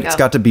destroyed. It's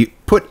got to be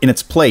put in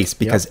its place,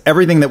 because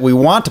everything that we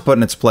want to put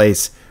in its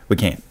place, we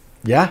can't.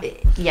 Yeah.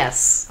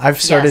 Yes.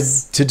 I've started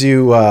to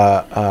do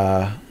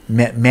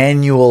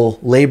manual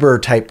labor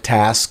type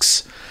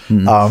tasks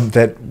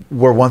that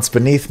were once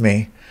beneath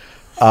me.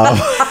 Oh,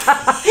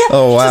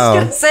 I wow.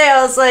 was gonna say,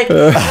 I was like,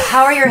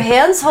 how are your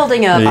hands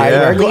holding up? Yeah. I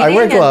wear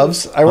Bleeding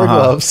gloves. I wear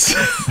gloves.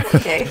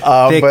 Okay.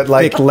 Thick,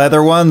 thick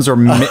leather ones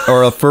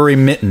or furry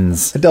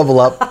mittens? Double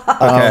up.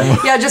 Okay.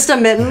 Yeah, just a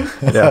mitten.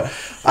 Yeah.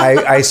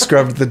 I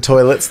scrubbed the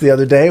toilets the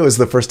other day. It was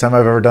the first time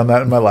I've ever done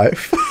that in my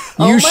life.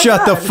 You my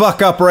shut the God.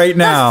 fuck up right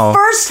now.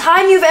 First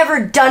time you've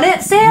ever done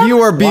it, Sam?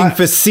 You are being Why-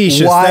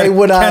 facetious. why That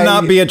would I-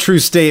 cannot be a true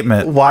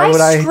statement. Why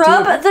would I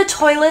scrub do it? the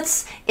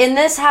toilets in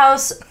this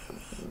house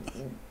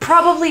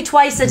probably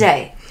twice a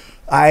day.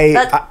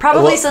 That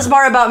probably says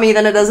more about me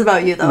than it does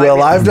about you, though.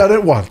 Well, I've done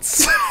it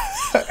once.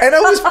 And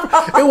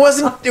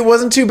it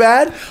wasn't too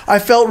bad. I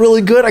felt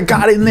really good. I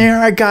got in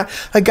there. I got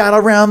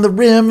around the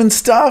rim and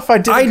stuff. I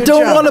did a I good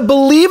don't job. want to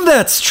believe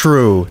that's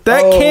true.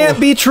 That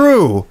can't be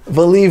true.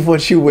 Believe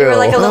what you will. You were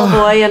like a little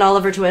boy in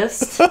Oliver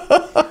Twist.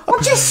 Well,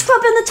 just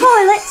scrubbing the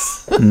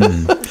toilets.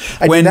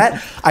 I did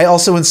that. I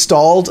also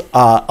installed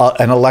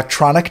an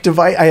electronic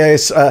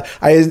device.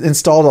 I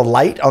installed a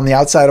light on the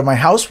outside of my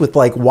house with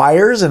like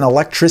wires and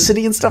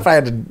electricity and stuff. I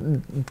had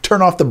to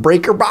turn off the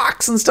breaker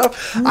box and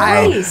stuff.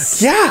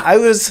 Nice.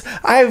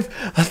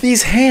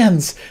 These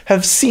hands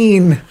have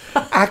seen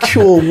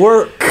actual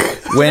work.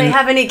 Do they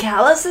have any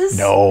calluses?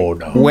 No.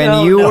 When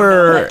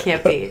that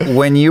can't be.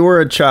 When you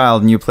were a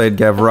child and you played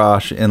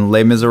Gavroche in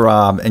Les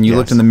Miserables and you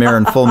looked in the mirror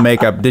in full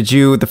makeup, did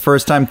you the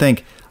first time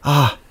think,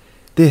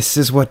 this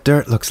is what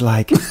dirt looks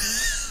like?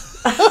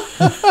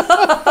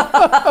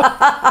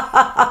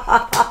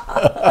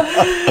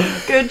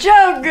 Good Good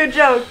joke. Good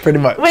joke. Pretty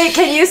much. Wait,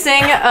 can you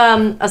sing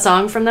a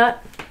song from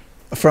that?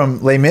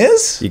 From Les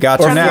Mis? You got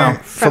Or to now.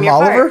 From your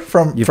Oliver?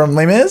 part. From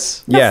Les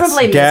Mis? Not Yes, from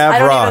Les Mis. Gav I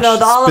don't even know.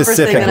 The Roche, Oliver thing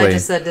that I specifically.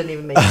 just said didn't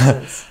even make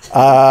sense.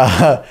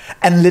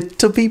 And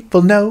little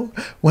people know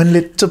when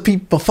little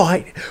people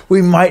fight,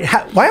 we might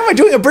have. Why am I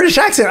doing a British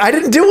accent? I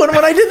didn't do one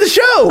when I did the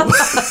show.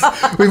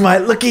 We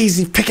might look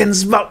easy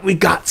pickings, but we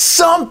got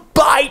some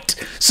bite.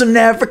 So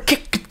never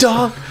kick a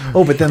dog.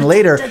 Oh, but then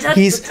later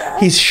he's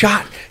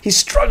shot. He's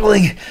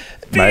struggling.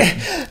 Right.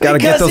 Gotta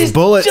get because those he's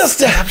bullets.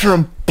 Just after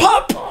him.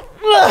 Pop.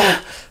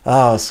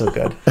 Oh, so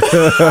good.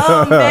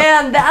 Oh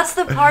man, that's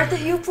the part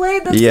that you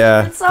played. That's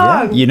Yeah. a good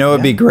song. You know,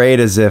 it'd be great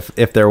as if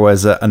there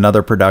was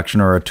another production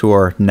or a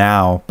tour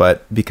now,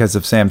 but because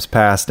of Sam's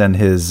past and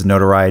his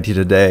notoriety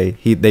today,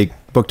 they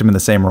booked him in the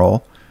same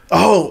role.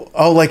 Oh,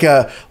 like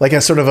a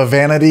sort of a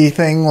vanity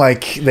thing.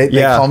 Like they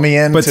call me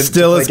in, but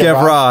still to as play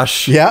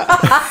Gavroche. Yeah,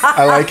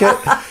 I like it.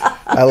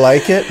 I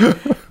like it.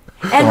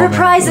 And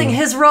reprising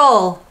his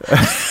role.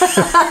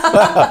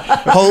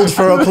 Hold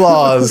for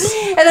applause.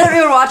 And then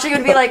everyone watching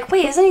would be like,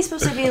 wait, isn't he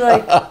supposed to be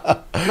like,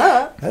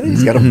 I think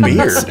he's got a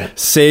beard.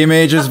 Same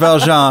age as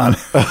Valjean.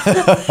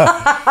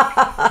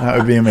 That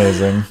would be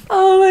amazing.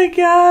 oh my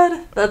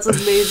God, that's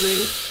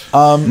amazing.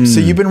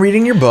 So you've been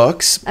reading your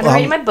books. I've been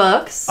reading my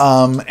books.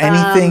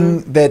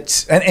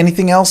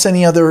 Anything else?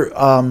 Any other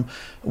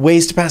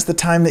ways to pass the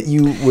time that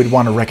you would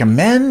want to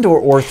recommend,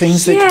 or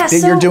things that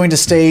you're doing to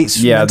stay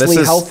mentally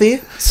healthy?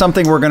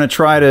 Something we're going to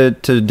try to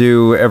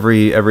do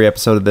every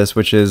episode of this,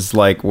 which is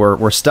like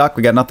we're stuck,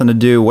 we got nothing to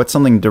do. What's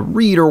something to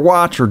read or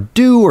watch or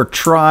do or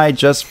try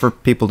just for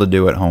people to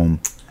do at home?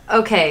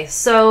 Okay,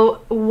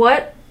 so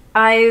what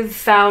I've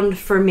found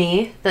for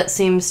me that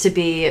seems to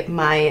be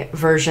my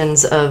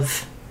versions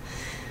of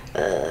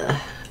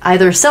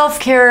either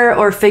self-care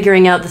or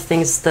figuring out the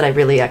things that I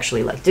really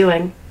actually like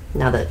doing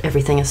now that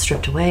everything is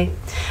stripped away.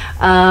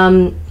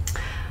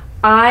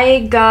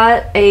 I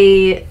got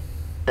a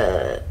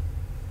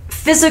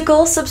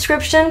physical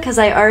subscription because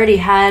I already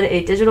had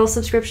a digital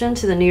subscription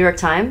to the New York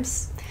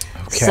Times.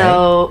 Okay.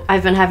 So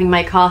I've been having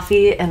my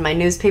coffee and my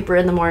newspaper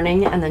in the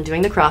morning and then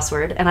doing the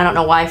crossword. And I don't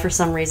know why, for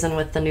some reason,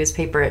 with the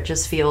newspaper, it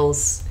just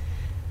feels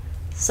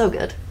so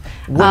good.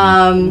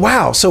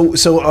 Wow. So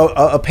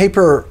a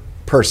paper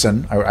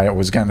person, I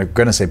was going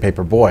to say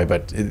paper boy,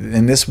 but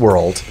in this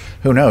world,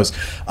 who knows?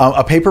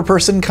 A paper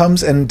person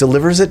comes and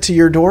delivers it to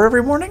your door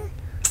every morning?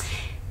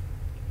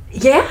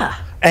 Yeah.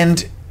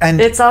 And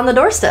It's on the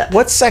doorstep.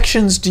 what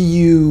sections do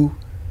you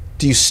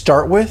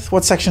start with?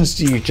 What sections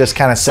do you just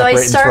kind of So I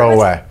separate and start throw with-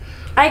 away?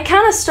 I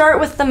kind of start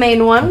with the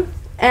main one,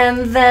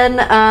 and then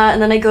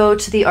I go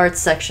to the arts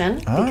section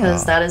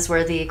because that is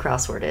where the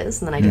crossword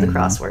is, and then I do the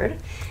crossword.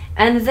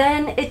 And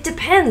then it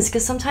depends,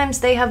 because sometimes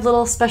they have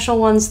little special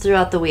ones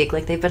throughout the week.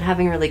 Like they've been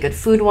having really good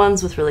food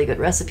ones with really good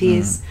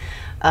recipes.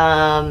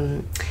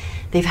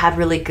 They've had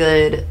really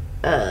good.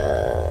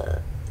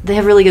 They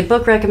have really good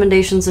book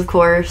recommendations, of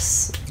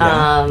course.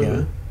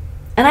 And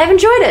I've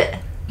enjoyed it.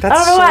 I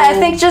don't know why. I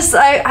think just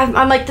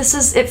I'm like, this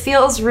is. It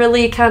feels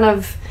really kind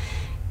of.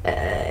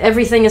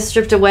 Everything is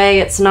stripped away.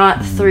 It's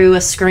not through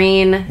a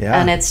screen,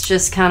 and it's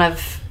just kind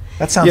of.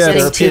 That sounds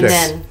Getting therapeutic.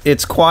 tuned in.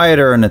 It's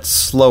quieter and it's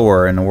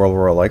slower in a world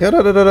where we're like,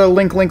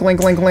 link,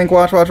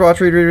 watch,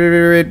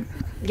 read.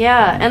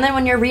 Yeah, and then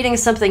when you're reading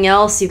something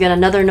else, you get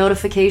another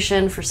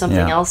notification for something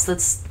Yeah. else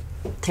that's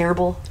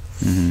terrible.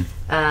 So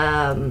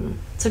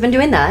I've been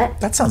doing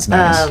that. That sounds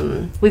nice.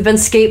 We've been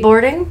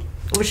skateboarding,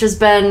 which has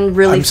been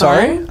really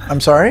fun.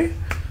 I'm sorry?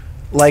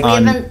 Like,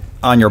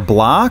 On your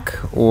block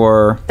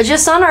or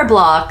Just on our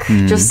block,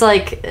 just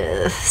like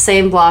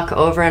same block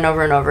over and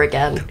over and over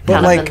again, but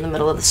kind like of in the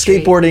middle of the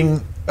street.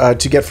 skateboarding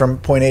to get from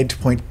point A to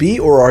point B,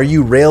 or are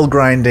you rail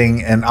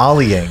grinding and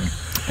ollieing?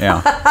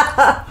 yeah.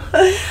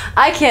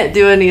 I can't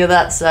do any of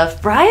that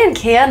stuff. Brian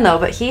can though,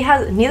 but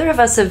neither of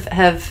us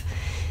have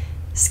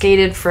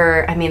skated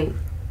for. I mean,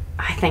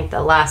 I think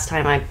the last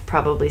time I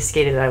probably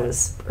skated, I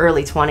was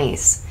early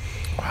 20s.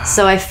 Wow.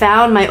 So I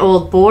found my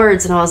old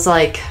boards and I was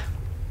like,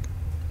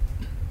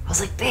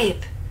 babe,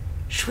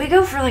 should we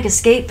go for like a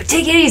skate? But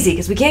take it easy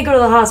because we can't go to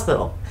the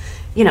hospital.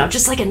 You know,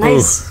 just like a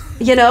nice,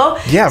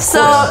 Yeah, of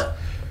course.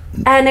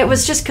 And it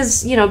was just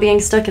because, being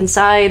stuck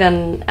inside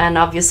and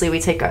obviously we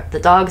take the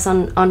dogs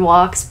on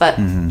walks, but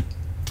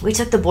we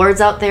took the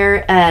boards out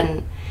there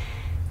and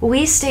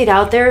we stayed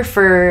out there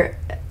for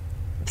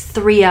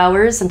 3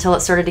 hours until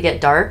it started to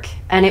get dark.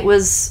 And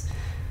it's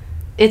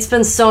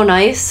been so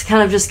nice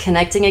kind of just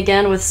connecting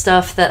again with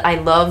stuff that I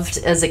loved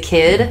as a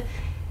kid.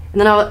 And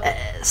then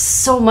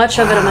so much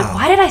of it, I'm like,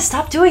 why did I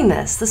stop doing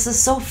this? This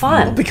is so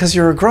fun. Well, because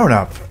you're a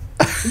grown-up.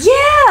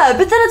 Yeah,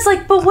 but then it's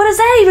like, but what does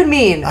that even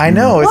mean? I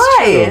know, it's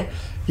Why? true.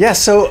 Yeah,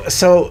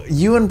 so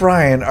you and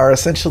Brian are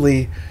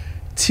essentially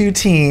two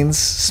teens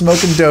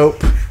smoking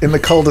dope in the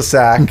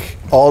cul-de-sac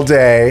all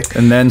day.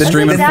 And then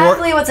streaming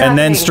exactly what's and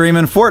then happening.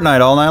 streaming Fortnite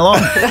all night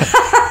long.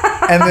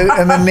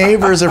 And the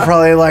neighbors are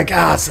probably like,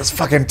 it's this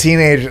fucking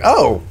teenager.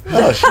 Oh,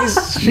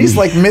 she's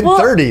like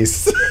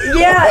mid-30s.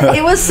 Yeah,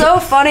 it was so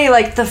funny.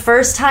 Like the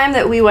first time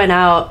that we went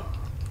out,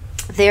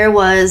 there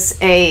was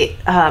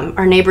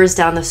our neighbors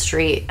down the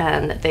street,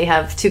 and they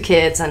have 2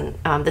 kids, and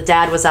the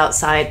dad was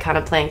outside kind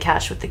of playing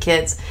catch with the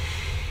kids.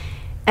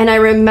 And I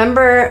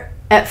remember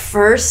at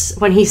first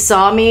when he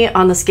saw me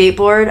on the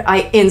skateboard,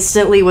 I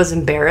instantly was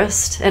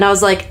embarrassed. And I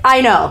was like,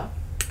 I know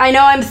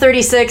I'm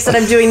 36 and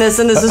I'm doing this,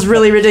 and this is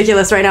really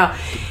ridiculous right now.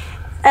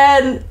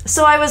 And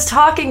so I was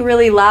talking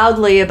really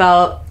loudly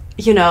about,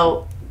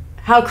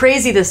 how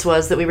crazy this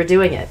was that we were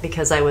doing it,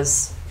 because I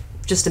was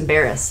just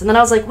embarrassed. And then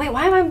I was like, wait,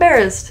 why am I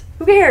embarrassed?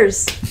 Who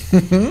cares?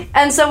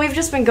 And so we've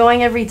just been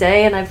going every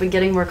day, and I've been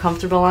getting more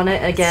comfortable on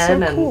it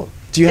again. So cool. And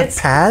do you have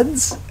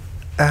pads?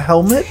 A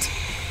helmet?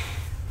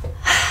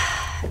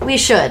 We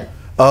should.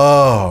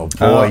 Oh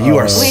boy, you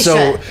are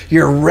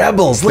you're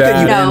rebels. Look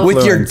at you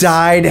with your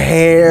dyed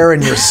hair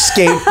and your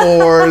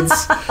skateboards.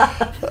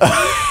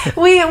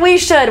 We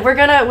should.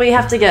 We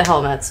have to get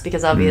helmets,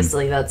 because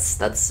obviously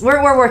that's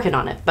we're working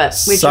on it, but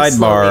we just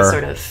slowly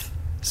sort of.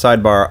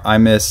 Sidebar, I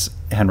miss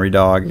Henry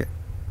Dog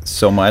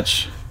so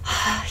much.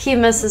 He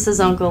misses his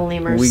Uncle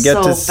Lemur we get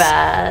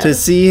bad. To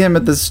see him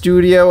at the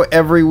studio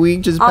every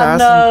week, just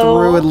passing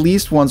through at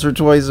least once or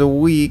twice a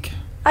week.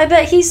 I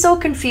bet he's so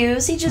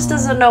confused. He just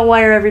doesn't know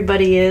where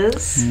everybody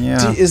is.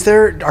 Yeah.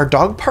 Are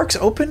dog parks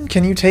open?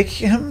 Can you take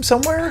him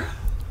somewhere?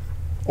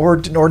 Or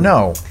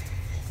no?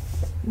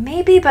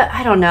 Maybe, but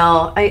I don't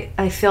know.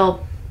 I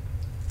feel...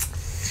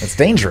 That's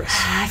dangerous.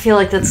 I feel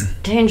like that's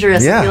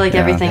dangerous. Yeah, I feel like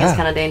everything is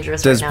kind of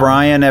dangerous Does right now.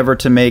 Brian ever,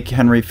 to make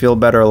Henry feel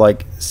better,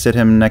 like sit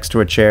him next to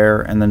a chair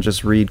and then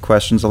just read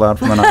questions aloud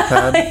from an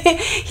iPad?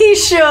 He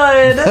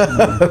should.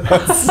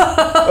 That's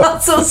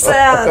so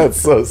sad. That's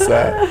so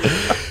sad.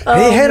 Oh,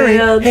 hey, Henry.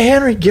 man. Hey,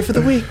 Henry, gift of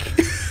the week.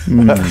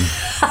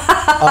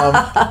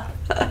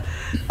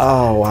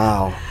 Oh,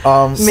 wow.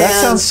 That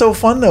sounds so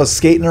fun, though,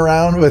 skating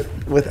around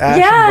with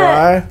Ash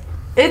and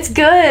Bri. It's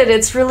good.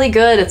 It's really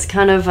good. It's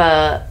kind of,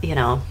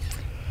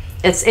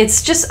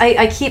 it's just,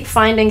 I keep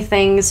finding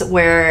things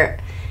where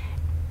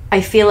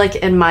I feel like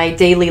in my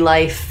daily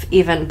life,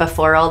 even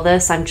before all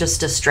this, I'm just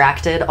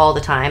distracted all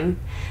the time.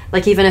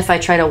 Like, even if I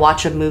try to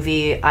watch a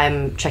movie,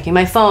 I'm checking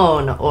my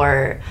phone,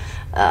 or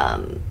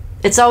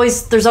there's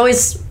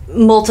always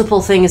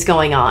multiple things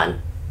going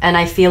on. And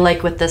I feel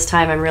like with this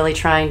time, I'm really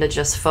trying to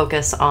just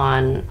focus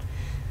on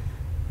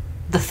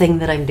the thing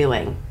that I'm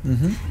doing.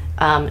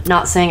 Mm-hmm.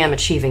 Not saying I'm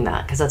achieving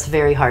that, because that's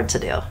very hard to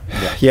do.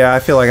 Yeah, I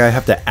feel like I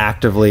have to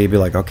actively be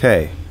like,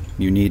 okay,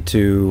 you need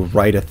to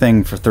write a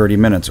thing for 30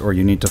 minutes, or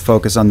you need to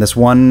focus on this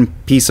one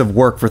piece of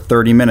work for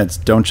 30 minutes.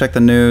 Don't check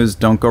the news,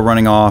 don't go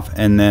running off,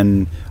 and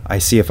then I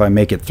see if I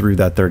make it through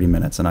that 30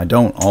 minutes, and I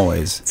don't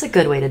always. It's a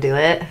good way to do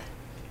it.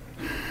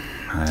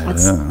 I don't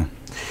know.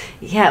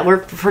 Yeah,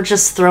 we're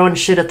just throwing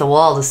shit at the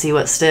wall to see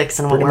what sticks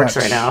and what works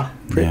right now.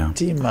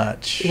 Pretty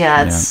much.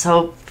 Yeah, it's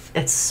so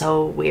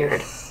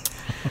weird.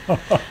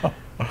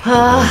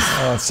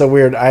 It's so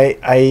weird.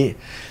 I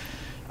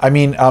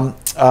mean,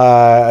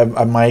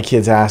 my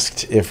kids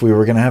asked if we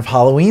were going to have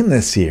Halloween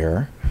this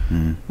year,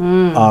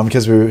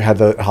 because we had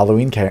the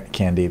Halloween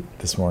candy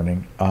this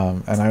morning,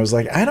 and I was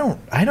like, I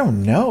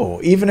don't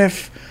know. Even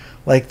if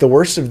like the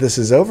worst of this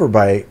is over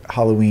by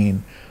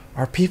Halloween,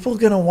 are people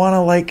going to want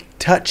to like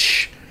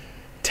touch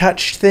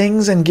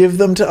things and give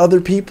them to other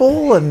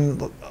people?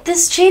 And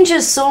this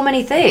changes so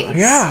many things.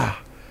 Yeah.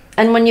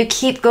 And when you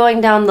keep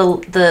going down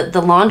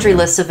the laundry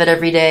list of it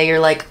every day, you're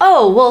like,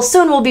 oh, well,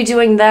 soon we'll be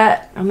doing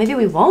that. Or maybe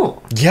we won't.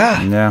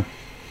 Yeah. Yeah.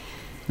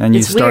 And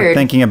you start weird.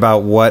 thinking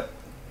about what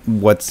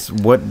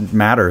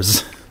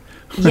matters.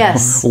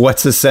 Yes.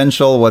 What's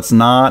essential, what's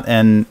not,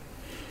 and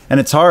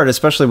it's hard,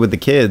 especially with the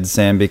kids,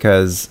 Sam,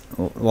 because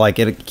like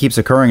it keeps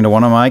occurring to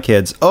one of my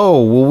kids.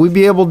 Oh, will we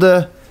be able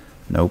to?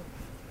 Nope.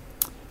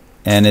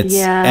 And it's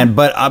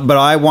but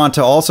I want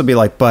to also be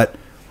like, but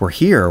we're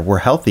here, we're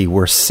healthy,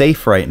 we're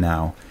safe right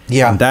now.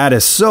 Yeah, and that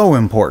is so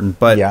important.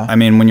 But I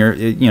mean, when you're,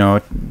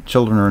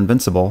 children are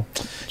invincible.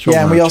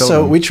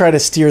 And we try to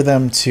steer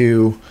them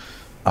to,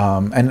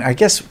 and I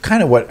guess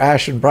kind of what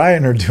Ash and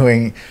Brian are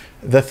doing,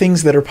 the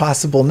things that are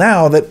possible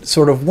now that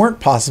sort of weren't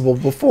possible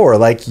before.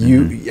 Like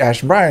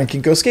Ash and Brian can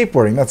go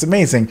skateboarding. That's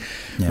amazing.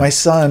 Yeah. My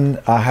son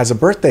has a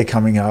birthday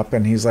coming up,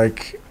 and he's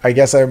like, I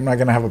guess I'm not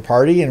going to have a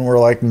party. And we're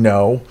like,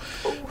 no.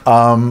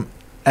 And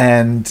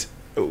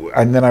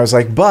then I was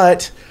like,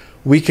 but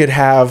we could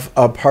have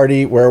a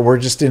party where we're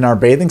just in our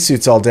bathing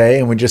suits all day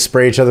and we just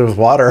spray each other with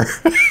water.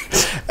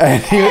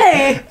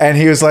 And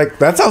he was like,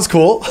 that sounds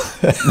cool.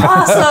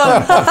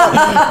 Awesome.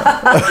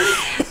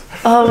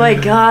 Oh my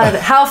God.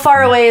 How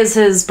far away is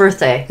his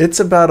birthday? It's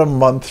about a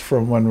month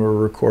from when we're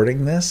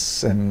recording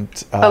this. And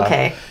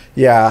okay.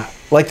 Yeah.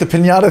 Like the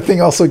piñata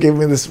thing also gave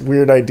me this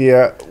weird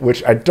idea,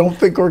 which I don't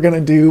think we're going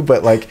to do.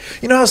 But like,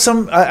 how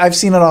I've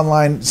seen it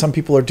online. Some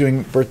people are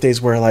doing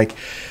birthdays where like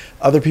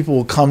other people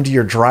will come to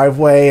your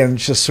driveway and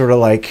just sort of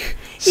like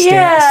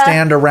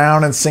stand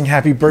around and sing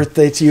happy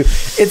birthday to you.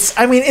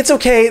 it's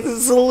okay.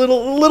 It's a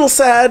little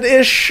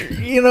sad-ish,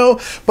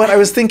 but I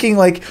was thinking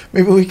like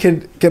maybe we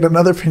could get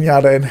another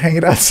piñata and hang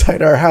it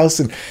outside our house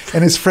and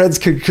his friends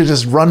could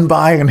just run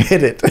by and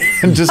hit it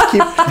and just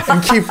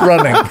keep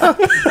running.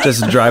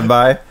 Just drive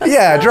by.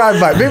 Yeah, drive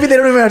by. Maybe they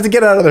don't even have to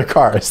get out of their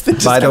cars. They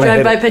just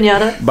Drive by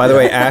piñata. By the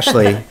way,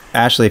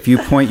 Ashley, if you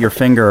point your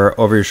finger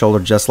over your shoulder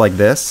just like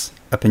this,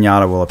 a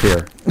piñata will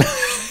appear.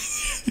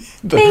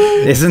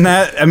 Isn't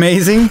that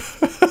amazing?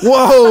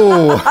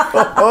 Whoa!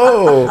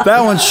 Oh,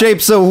 That one's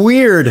shaped so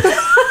weird.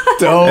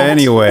 don't.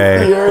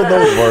 Anyway. You're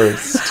the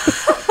worst.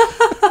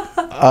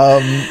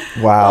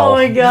 Wow. Oh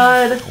my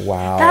god.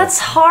 Wow. That's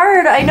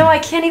hard. I know. I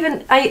can't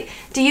even.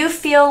 Do you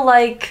feel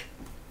like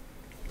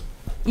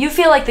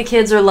the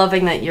kids are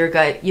loving that you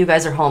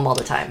guys are home all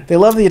the time? They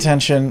love the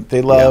attention.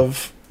 They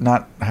love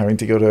not having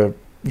to go to,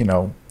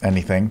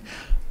 anything.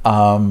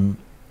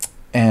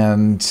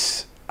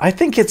 And I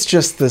think it's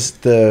just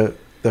the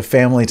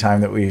family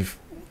time that we've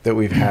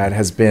had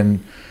has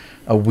been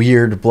a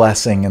weird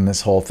blessing in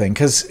this whole thing.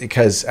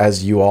 Because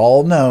as you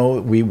all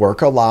know, we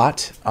work a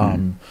lot.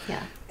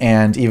 Yeah.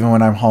 And even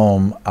when I'm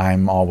home,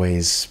 I'm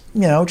always,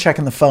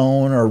 checking the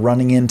phone or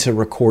running in to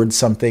record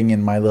something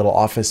in my little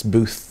office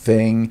booth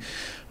thing.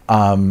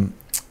 And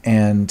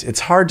it's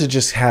hard to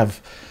just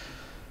have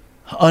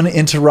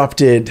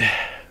uninterrupted,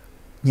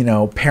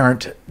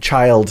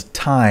 parent-child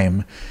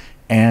time.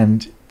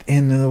 And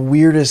in the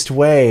weirdest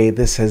way,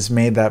 this has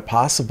made that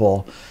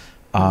possible.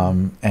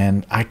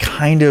 And I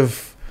kind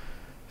of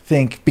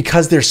think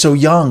because they're so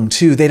young,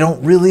 too, they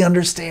don't really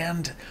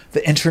understand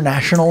the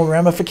international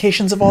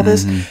ramifications of all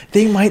this.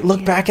 They might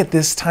look back at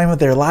this time of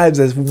their lives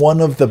as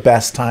one of the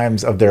best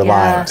times of their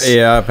lives.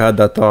 Yeah, I've had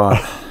that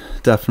thought.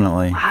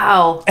 Definitely.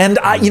 Wow. And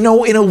I, in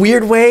a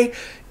weird way,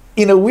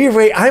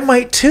 I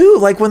might too.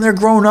 Like when they're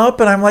grown up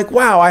and I'm like,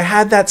 wow, I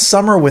had that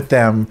summer with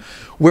them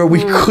where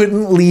we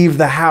couldn't leave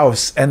the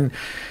house. And,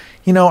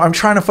 I'm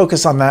trying to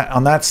focus on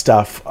that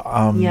stuff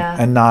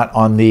and not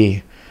on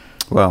the,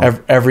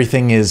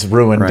 everything is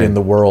ruined in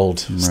the world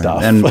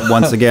stuff. And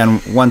once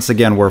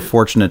again, we're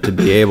fortunate to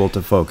be able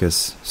to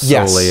focus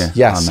solely on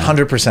yes, that.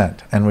 100%.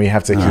 And we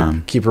have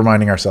to keep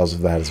reminding ourselves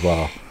of that as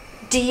well.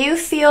 Do you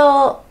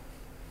feel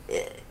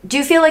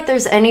like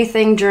there's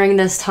anything during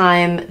this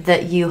time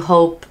that you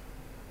hope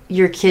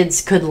your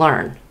kids could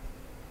learn?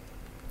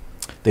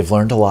 They've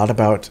learned a lot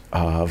about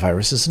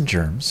viruses and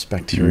germs,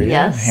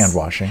 bacteria, and hand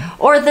washing.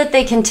 Or that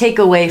they can take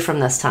away from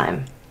this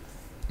time?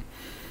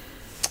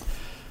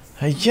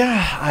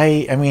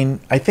 I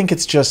mean, I think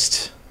it's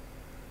just,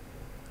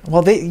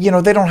 well, they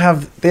don't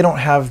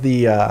have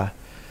the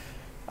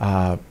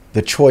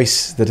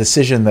choice, the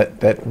decision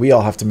that we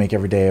all have to make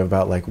every day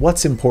about like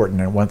what's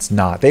important and what's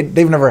not.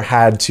 They've never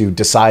had to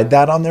decide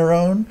that on their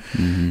own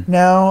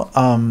now.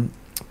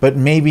 But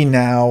maybe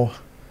now,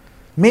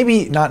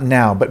 maybe not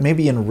now, but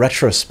maybe in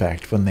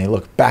retrospect, when they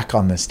look back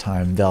on this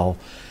time, they'll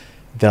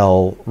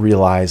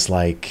realize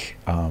like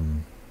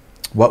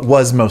what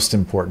was most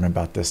important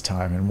about this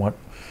time and what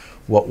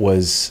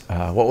was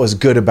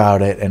good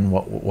about it and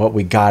what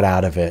we got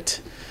out of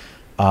it.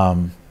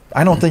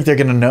 I don't think they're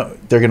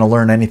gonna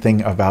learn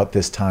anything about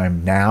this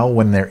time now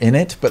when they're in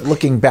it, but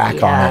looking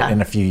back on it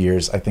in a few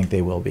years, I think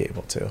they will be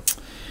able to.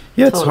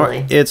 Yeah, it's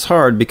hard. It's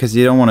hard because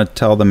you don't want to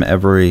tell them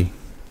every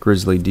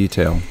grisly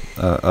detail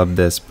of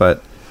this,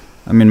 but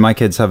I mean, my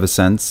kids have a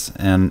sense,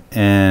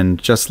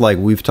 and just like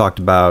we've talked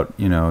about,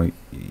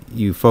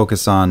 you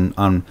focus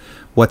on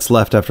what's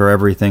left after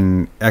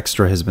everything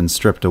extra has been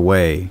stripped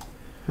away.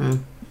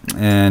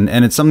 And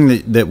it's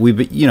something that we've,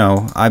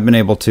 I've been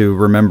able to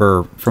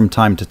remember from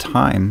time to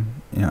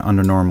time,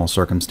 under normal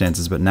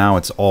circumstances, but now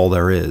it's all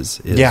there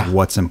is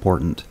what's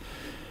important.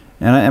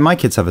 And my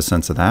kids have a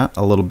sense of that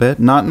a little bit,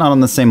 not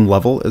on the same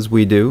level as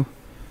we do.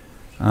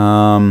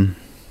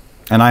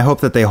 And I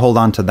hope that they hold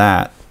on to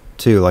that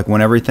too. Like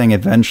when everything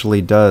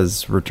eventually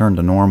does return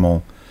to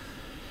normal,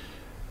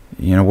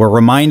 we're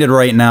reminded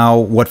right now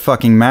what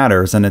fucking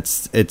matters, and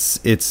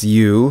it's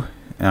you.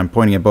 And I'm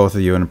pointing at both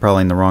of you, and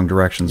probably in the wrong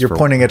directions. You're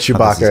pointing at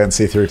Chewbacca and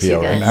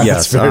C-3PO right now.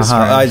 Yes,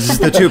 just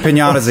the two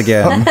piñatas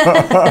again.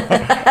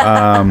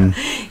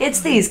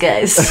 It's these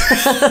guys.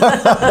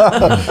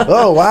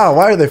 Oh wow!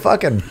 Why are they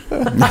fucking?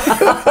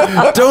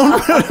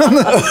 Don't put it on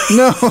the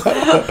no.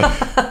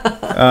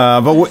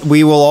 But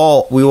we will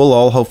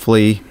all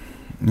hopefully,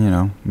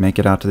 make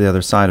it out to the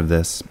other side of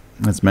this.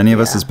 As many of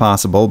us as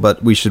possible,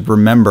 but we should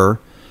remember.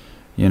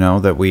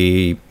 That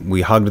we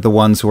hugged the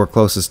ones who were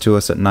closest to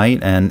us at night.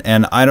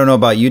 And I don't know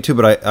about you two,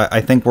 but I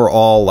think we're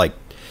all like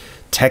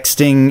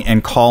texting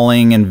and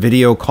calling and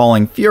video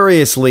calling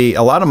furiously.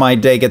 A lot of my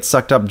day gets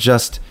sucked up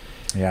just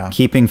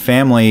keeping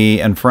family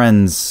and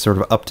friends sort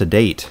of up to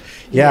date.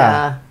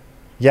 Yeah,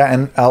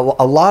 and a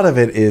lot of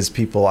it is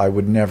people I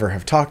would never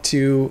have talked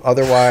to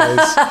otherwise.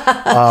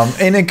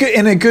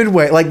 In a good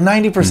way. Like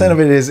 90%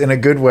 of it is in a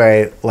good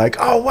way. Like,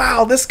 oh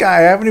wow, this guy,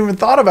 I haven't even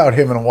thought about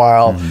him in a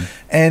while.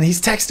 And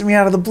he's texting me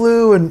out of the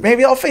blue, and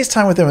maybe I'll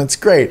FaceTime with him. It's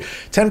great.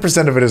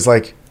 10% of it is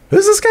like,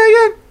 who's this guy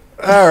again?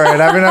 All right.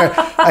 I mean,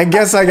 I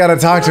guess I got to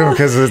talk to him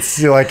because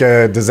it's like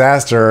a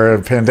disaster or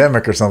a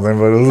pandemic or something.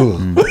 But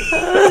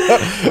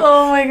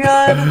Oh my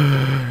god.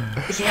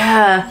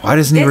 Yeah. Why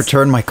doesn't he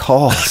return my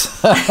calls?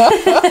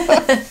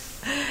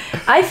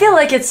 I feel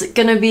like it's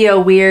gonna be a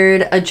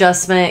weird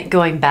adjustment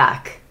going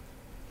back,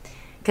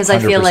 because I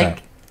feel 100%.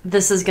 like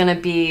this is gonna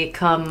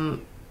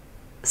become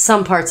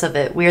some parts of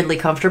it weirdly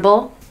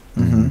comfortable,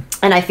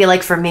 and I feel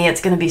like for me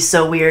it's gonna be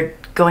so weird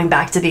going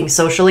back to being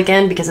social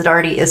again, because it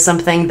already is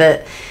something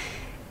that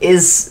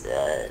is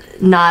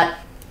not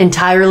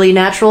entirely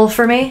natural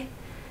for me.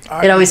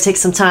 It always takes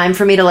some time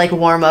for me to like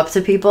warm up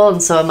to people,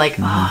 and so I'm like,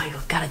 oh, you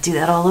gotta do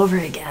that all over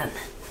again.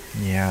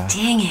 yeah.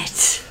 Dang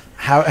it.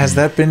 How has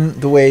that been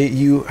the way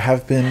you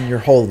have been your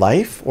whole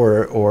life,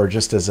 or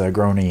just as a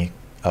grown-y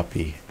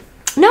uppy?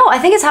 No, I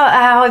think it's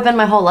how I've been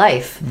my whole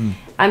life.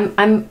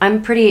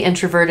 I'm pretty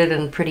introverted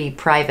and pretty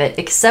private,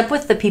 except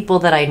with the people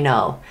that I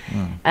know,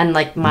 and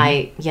like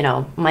my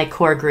my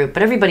core group.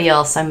 But everybody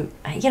else, I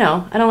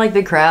don't like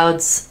big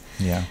crowds.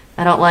 Yeah.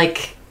 I don't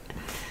like.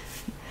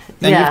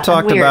 And Yeah, you've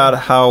talked weird. about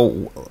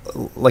how,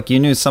 like, you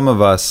knew some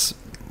of us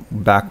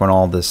back when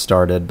all this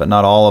started, but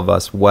not all of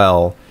us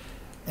well.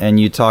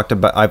 And you talked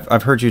about,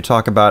 I've heard you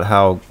talk about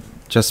how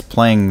just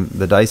playing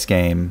the dice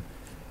game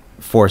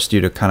forced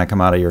you to kind of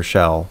come out of your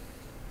shell.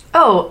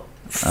 Oh,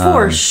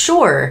 for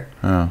sure.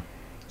 Oh.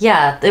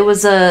 Yeah, it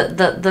was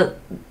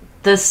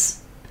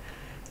this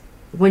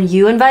when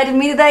you invited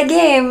me to that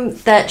game,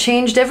 that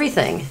changed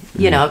everything.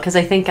 You know, because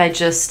I think I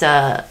just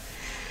and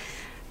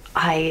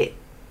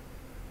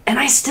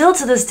I still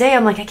to this day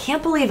I'm like, I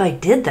can't believe I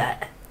did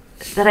that.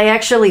 That I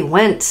actually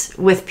went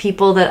with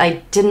people that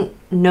I didn't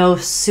know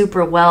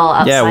super well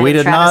outside we of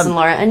did Travis not- and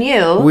Laura and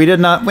you. We did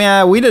not,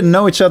 we didn't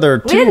know each other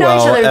too didn't know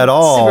well each other at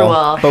all. super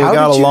well. But we How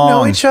got did you along.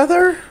 know each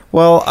other?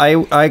 Well,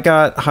 I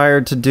got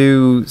hired to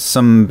do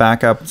some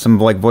backup, some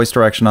like voice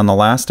direction on The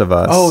Last of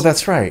Us. Oh,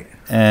 that's right.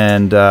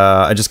 And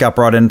I just got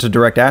brought in to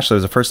direct Ashley. It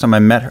was the first time I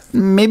met her.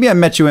 Maybe I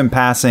met you in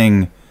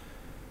passing.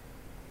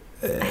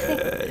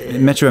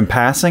 Met you in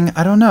passing?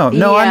 I don't know.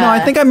 No, Yeah. I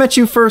think I met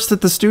you first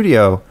at the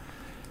studio.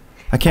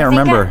 I can't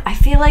remember. I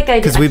feel like I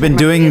did. Because we've been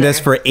doing this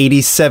for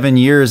 87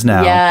 years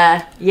now.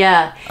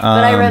 Yeah.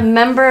 But I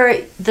remember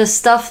the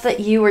stuff that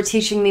you were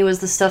teaching me was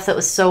the stuff that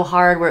was so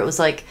hard, where it was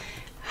like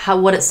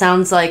what it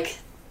sounds like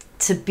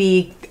to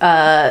be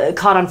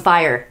caught on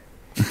fire.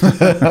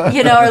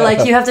 Or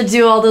like you have to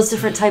do all those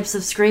different types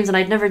of screams, and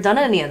I'd never done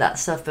any of that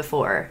stuff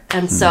before.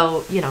 And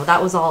so,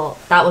 that was all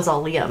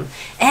Liam.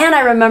 And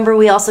I remember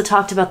we also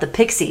talked about the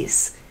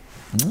Pixies.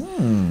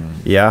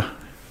 Yeah.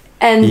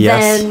 And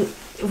Yes. then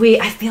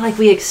I feel like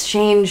we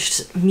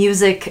exchanged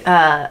music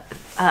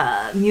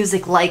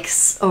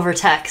likes over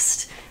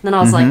text. And then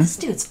I was like, this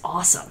dude's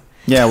awesome.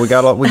 Yeah, we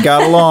got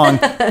along,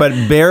 but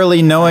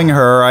barely knowing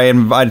her, I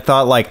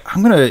thought like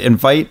I'm gonna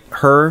invite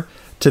her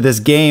to this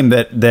game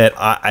that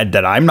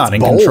I'm not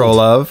in bold. control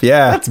of.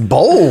 Yeah, That's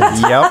bold.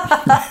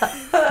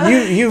 yep.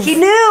 you He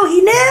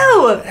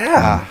knew.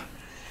 yeah.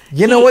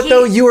 You know what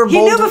though? You were bold.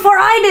 He knew before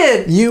I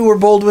did. You were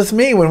bold with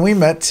me when we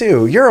met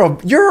too. You're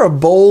a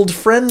bold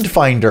friend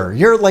finder.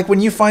 You're like,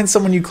 when you find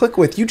someone you click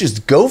with, you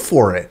just go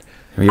for it.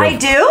 I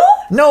do?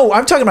 No,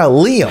 I'm talking about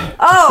Liam.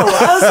 Oh,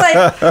 I was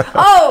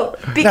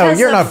like, because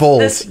you're of not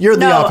bold. this- You're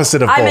the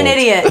opposite of I'm an bold.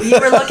 idiot. You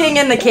were looking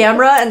in the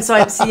camera, and so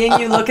I'm seeing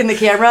you look in the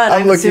camera, and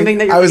I'm assuming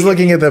that you're I was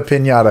looking at the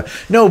pinata.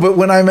 No, but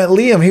when I met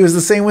Liam, he was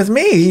the same with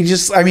me.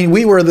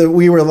 We were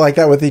like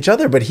that with each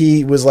other, but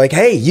he was like,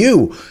 "Hey,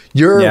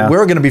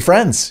 we're going to be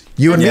friends.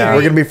 You and me, Yeah.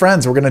 we're going to be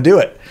friends. We're going to do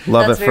it."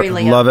 That's very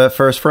Liam. Love at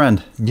first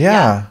friend.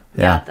 Yeah.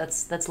 Yeah.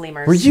 that's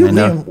lemurs. Were you I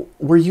know. Liam?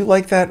 Were you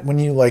like that when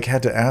you like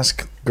had to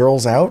ask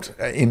girls out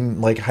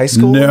in like high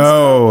school?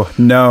 No.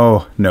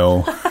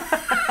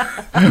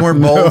 You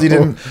weren't bold. You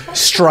didn't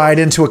stride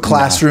into a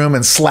classroom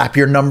and slap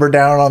your number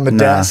down on the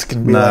desk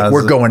and be Nah, like,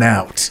 "We're going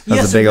out." That's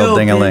Yes a big or old no,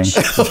 ding-a-ling.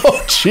 bitch?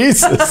 Oh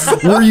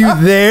Jesus! Were you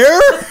there?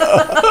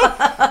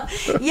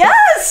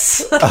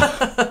 Yes!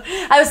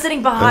 I was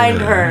sitting behind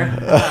her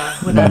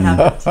when that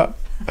happened.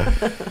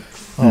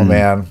 Oh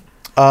man.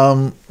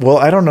 Well,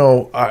 I don't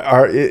know.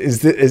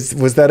 Was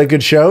that a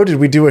good show? Did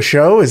we do a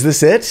show? Is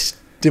this it?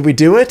 Did we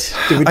do it?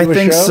 Did we do I a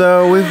think show?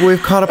 so.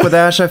 We've caught up with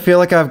Ash. I feel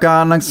like I've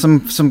gotten like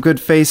some good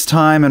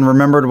FaceTime and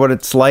remembered what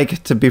it's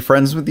like to be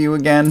friends with you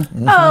again.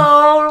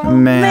 Oh,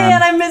 Man.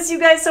 man, I miss you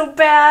guys so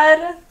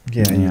bad.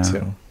 Yeah, Yeah. you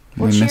too.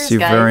 We Well, miss cheers, you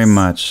very guys.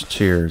 much.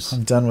 Cheers.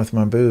 I'm done with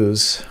my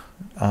booze.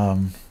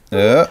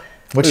 Yeah.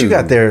 What you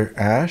got there,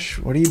 Ash?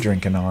 What are you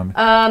drinking on?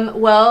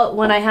 Well,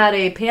 when I had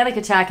a panic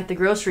attack at the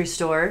grocery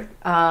store,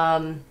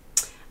 the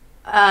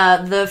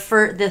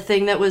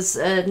thing that was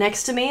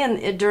next to me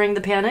and during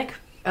the panic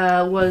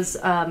was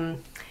 10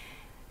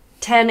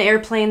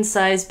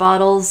 airplane-sized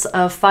bottles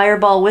of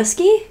Fireball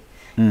whiskey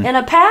in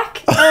a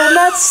pack, and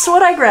that's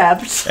what I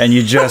grabbed. And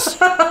you just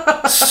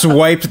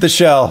swiped the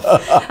shelf.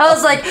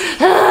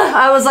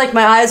 I was like,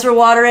 my eyes were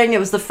watering. It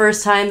was the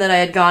first time that I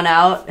had gone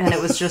out, and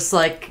it was just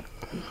like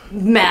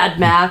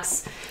Mad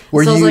Max.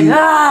 Were so I was you- like,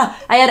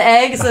 I had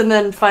eggs and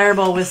then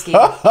Fireball whiskey.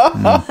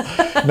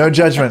 No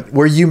judgment.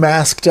 Were you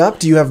masked up?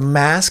 Do you have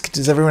mask?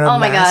 Does everyone have Oh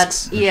my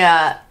masks? god.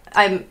 Yeah.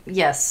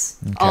 Yes.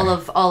 All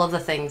of the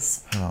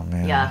things. Oh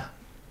man. Yeah.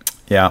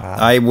 Yeah,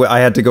 I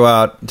had to go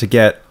out to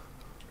get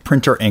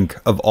printer ink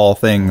of all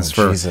things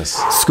for Jesus.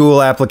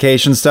 school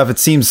application stuff. It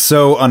seems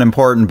so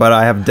unimportant, but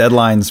I have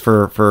deadlines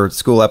for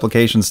school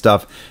application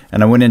stuff,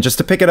 and I went in just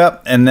to pick it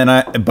up, and then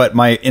but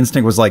my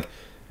instinct was like,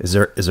 is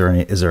there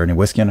any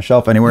whiskey on a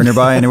shelf anywhere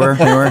nearby, anywhere?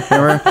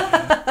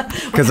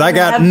 Because I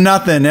got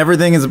nothing.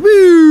 Everything is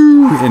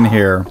woo in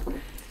here.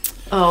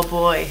 Oh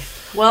boy.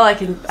 Well, I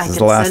can is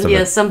the last send of you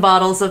it. some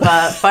bottles of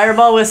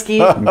Fireball whiskey,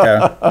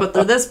 Okay, but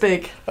they're this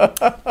big.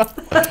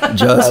 I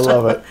just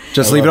love it.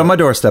 just leave it on my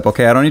doorstep.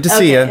 Okay, I don't need to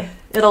see you.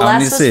 It'll I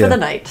don't need last to us see for ya. the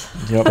night.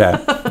 Yep.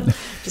 Okay.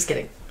 Just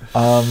kidding.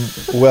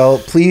 Well,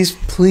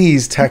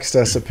 please text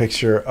us a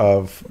picture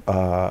of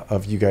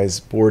you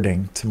guys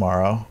boarding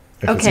tomorrow.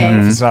 If Okay.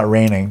 if it's not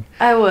raining.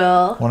 I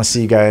will. I want to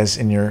see you guys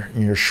in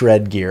your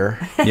shred gear.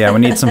 Yeah, we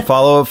need some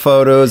follow-up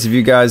photos of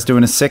you guys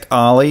doing a sick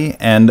ollie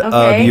and of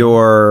Okay.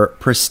 your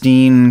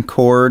pristine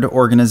chord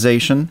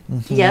organization.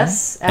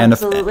 Yes, And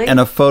absolutely.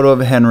 a photo of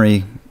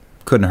Henry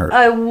couldn't hurt.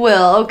 I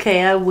will.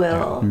 Okay, I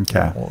will.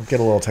 Okay. We'll get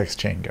a little text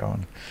chain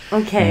going.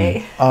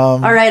 Okay. All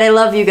right. I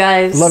love you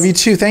guys. Love you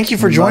too. Thank you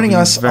for joining you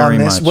us very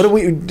on this. much. What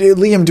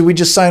Liam? Do we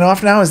just sign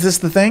off now? Is this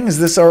the thing? Is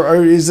this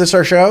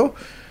our show?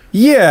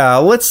 Yeah,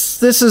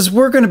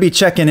 we're going to be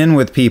checking in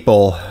with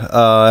people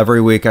every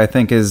week. I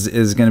think is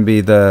going to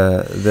be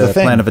the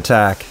thing. plan of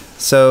attack.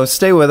 So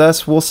stay with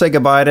us. We'll say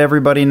goodbye to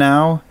everybody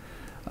now.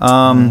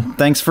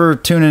 Thanks for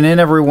tuning in,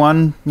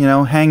 everyone.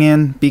 Hang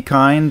in, be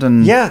kind,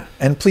 and Yeah,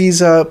 and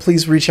please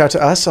reach out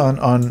to us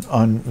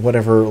on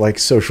whatever, like,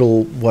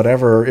 social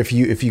whatever, if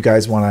you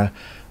guys want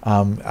to.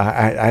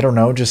 I don't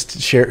know,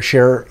 just share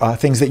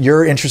things that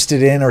you're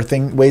interested in, or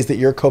ways that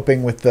you're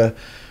coping with the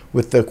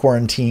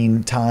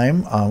quarantine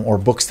time, or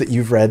books that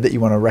you've read that you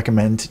want to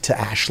recommend to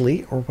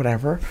Ashley or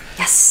whatever.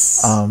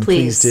 Yes.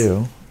 Please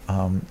do,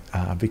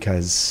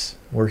 because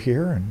we're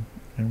here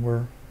and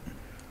we're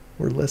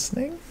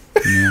listening.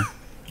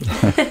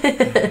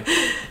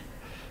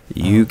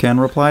 you can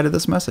reply to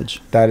this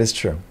message. That is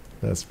true.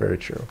 That's very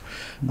true.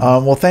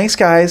 Well, thanks,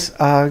 guys.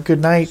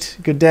 Good night.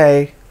 Good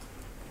day.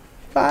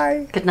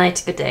 Bye. Good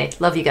night. Good day.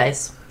 Love you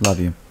guys. Love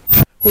you.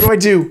 What do I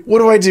do? What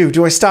do I do?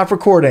 Do I stop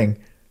recording?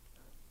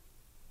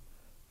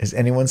 Is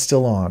anyone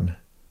still on?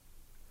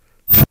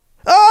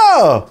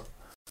 Oh!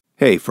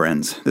 Hey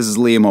friends, this is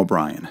Liam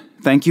O'Brien.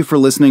 Thank you for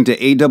listening to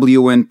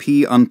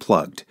AWNP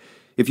Unplugged.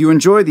 If you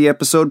enjoyed the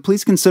episode,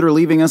 please consider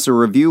leaving us a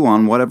review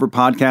on whatever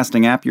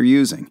podcasting app you're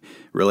using. It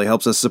really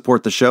helps us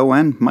support the show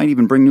and might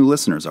even bring new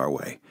listeners our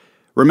way.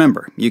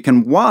 Remember, you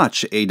can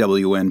watch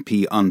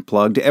AWNP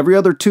Unplugged every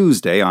other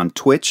Tuesday on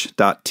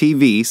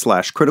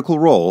twitch.tv/Critical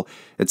Role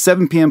at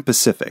 7 p.m.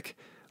 Pacific.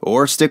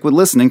 Or stick with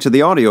listening to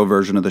the audio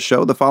version of the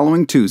show the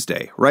following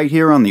Tuesday, right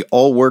here on the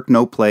All Work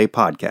No Play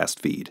podcast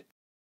feed.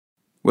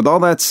 With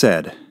all that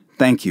said,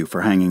 thank you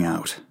for hanging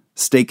out.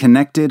 Stay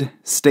connected,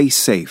 stay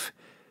safe,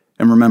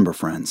 and remember,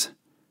 friends,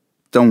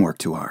 don't work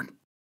too hard.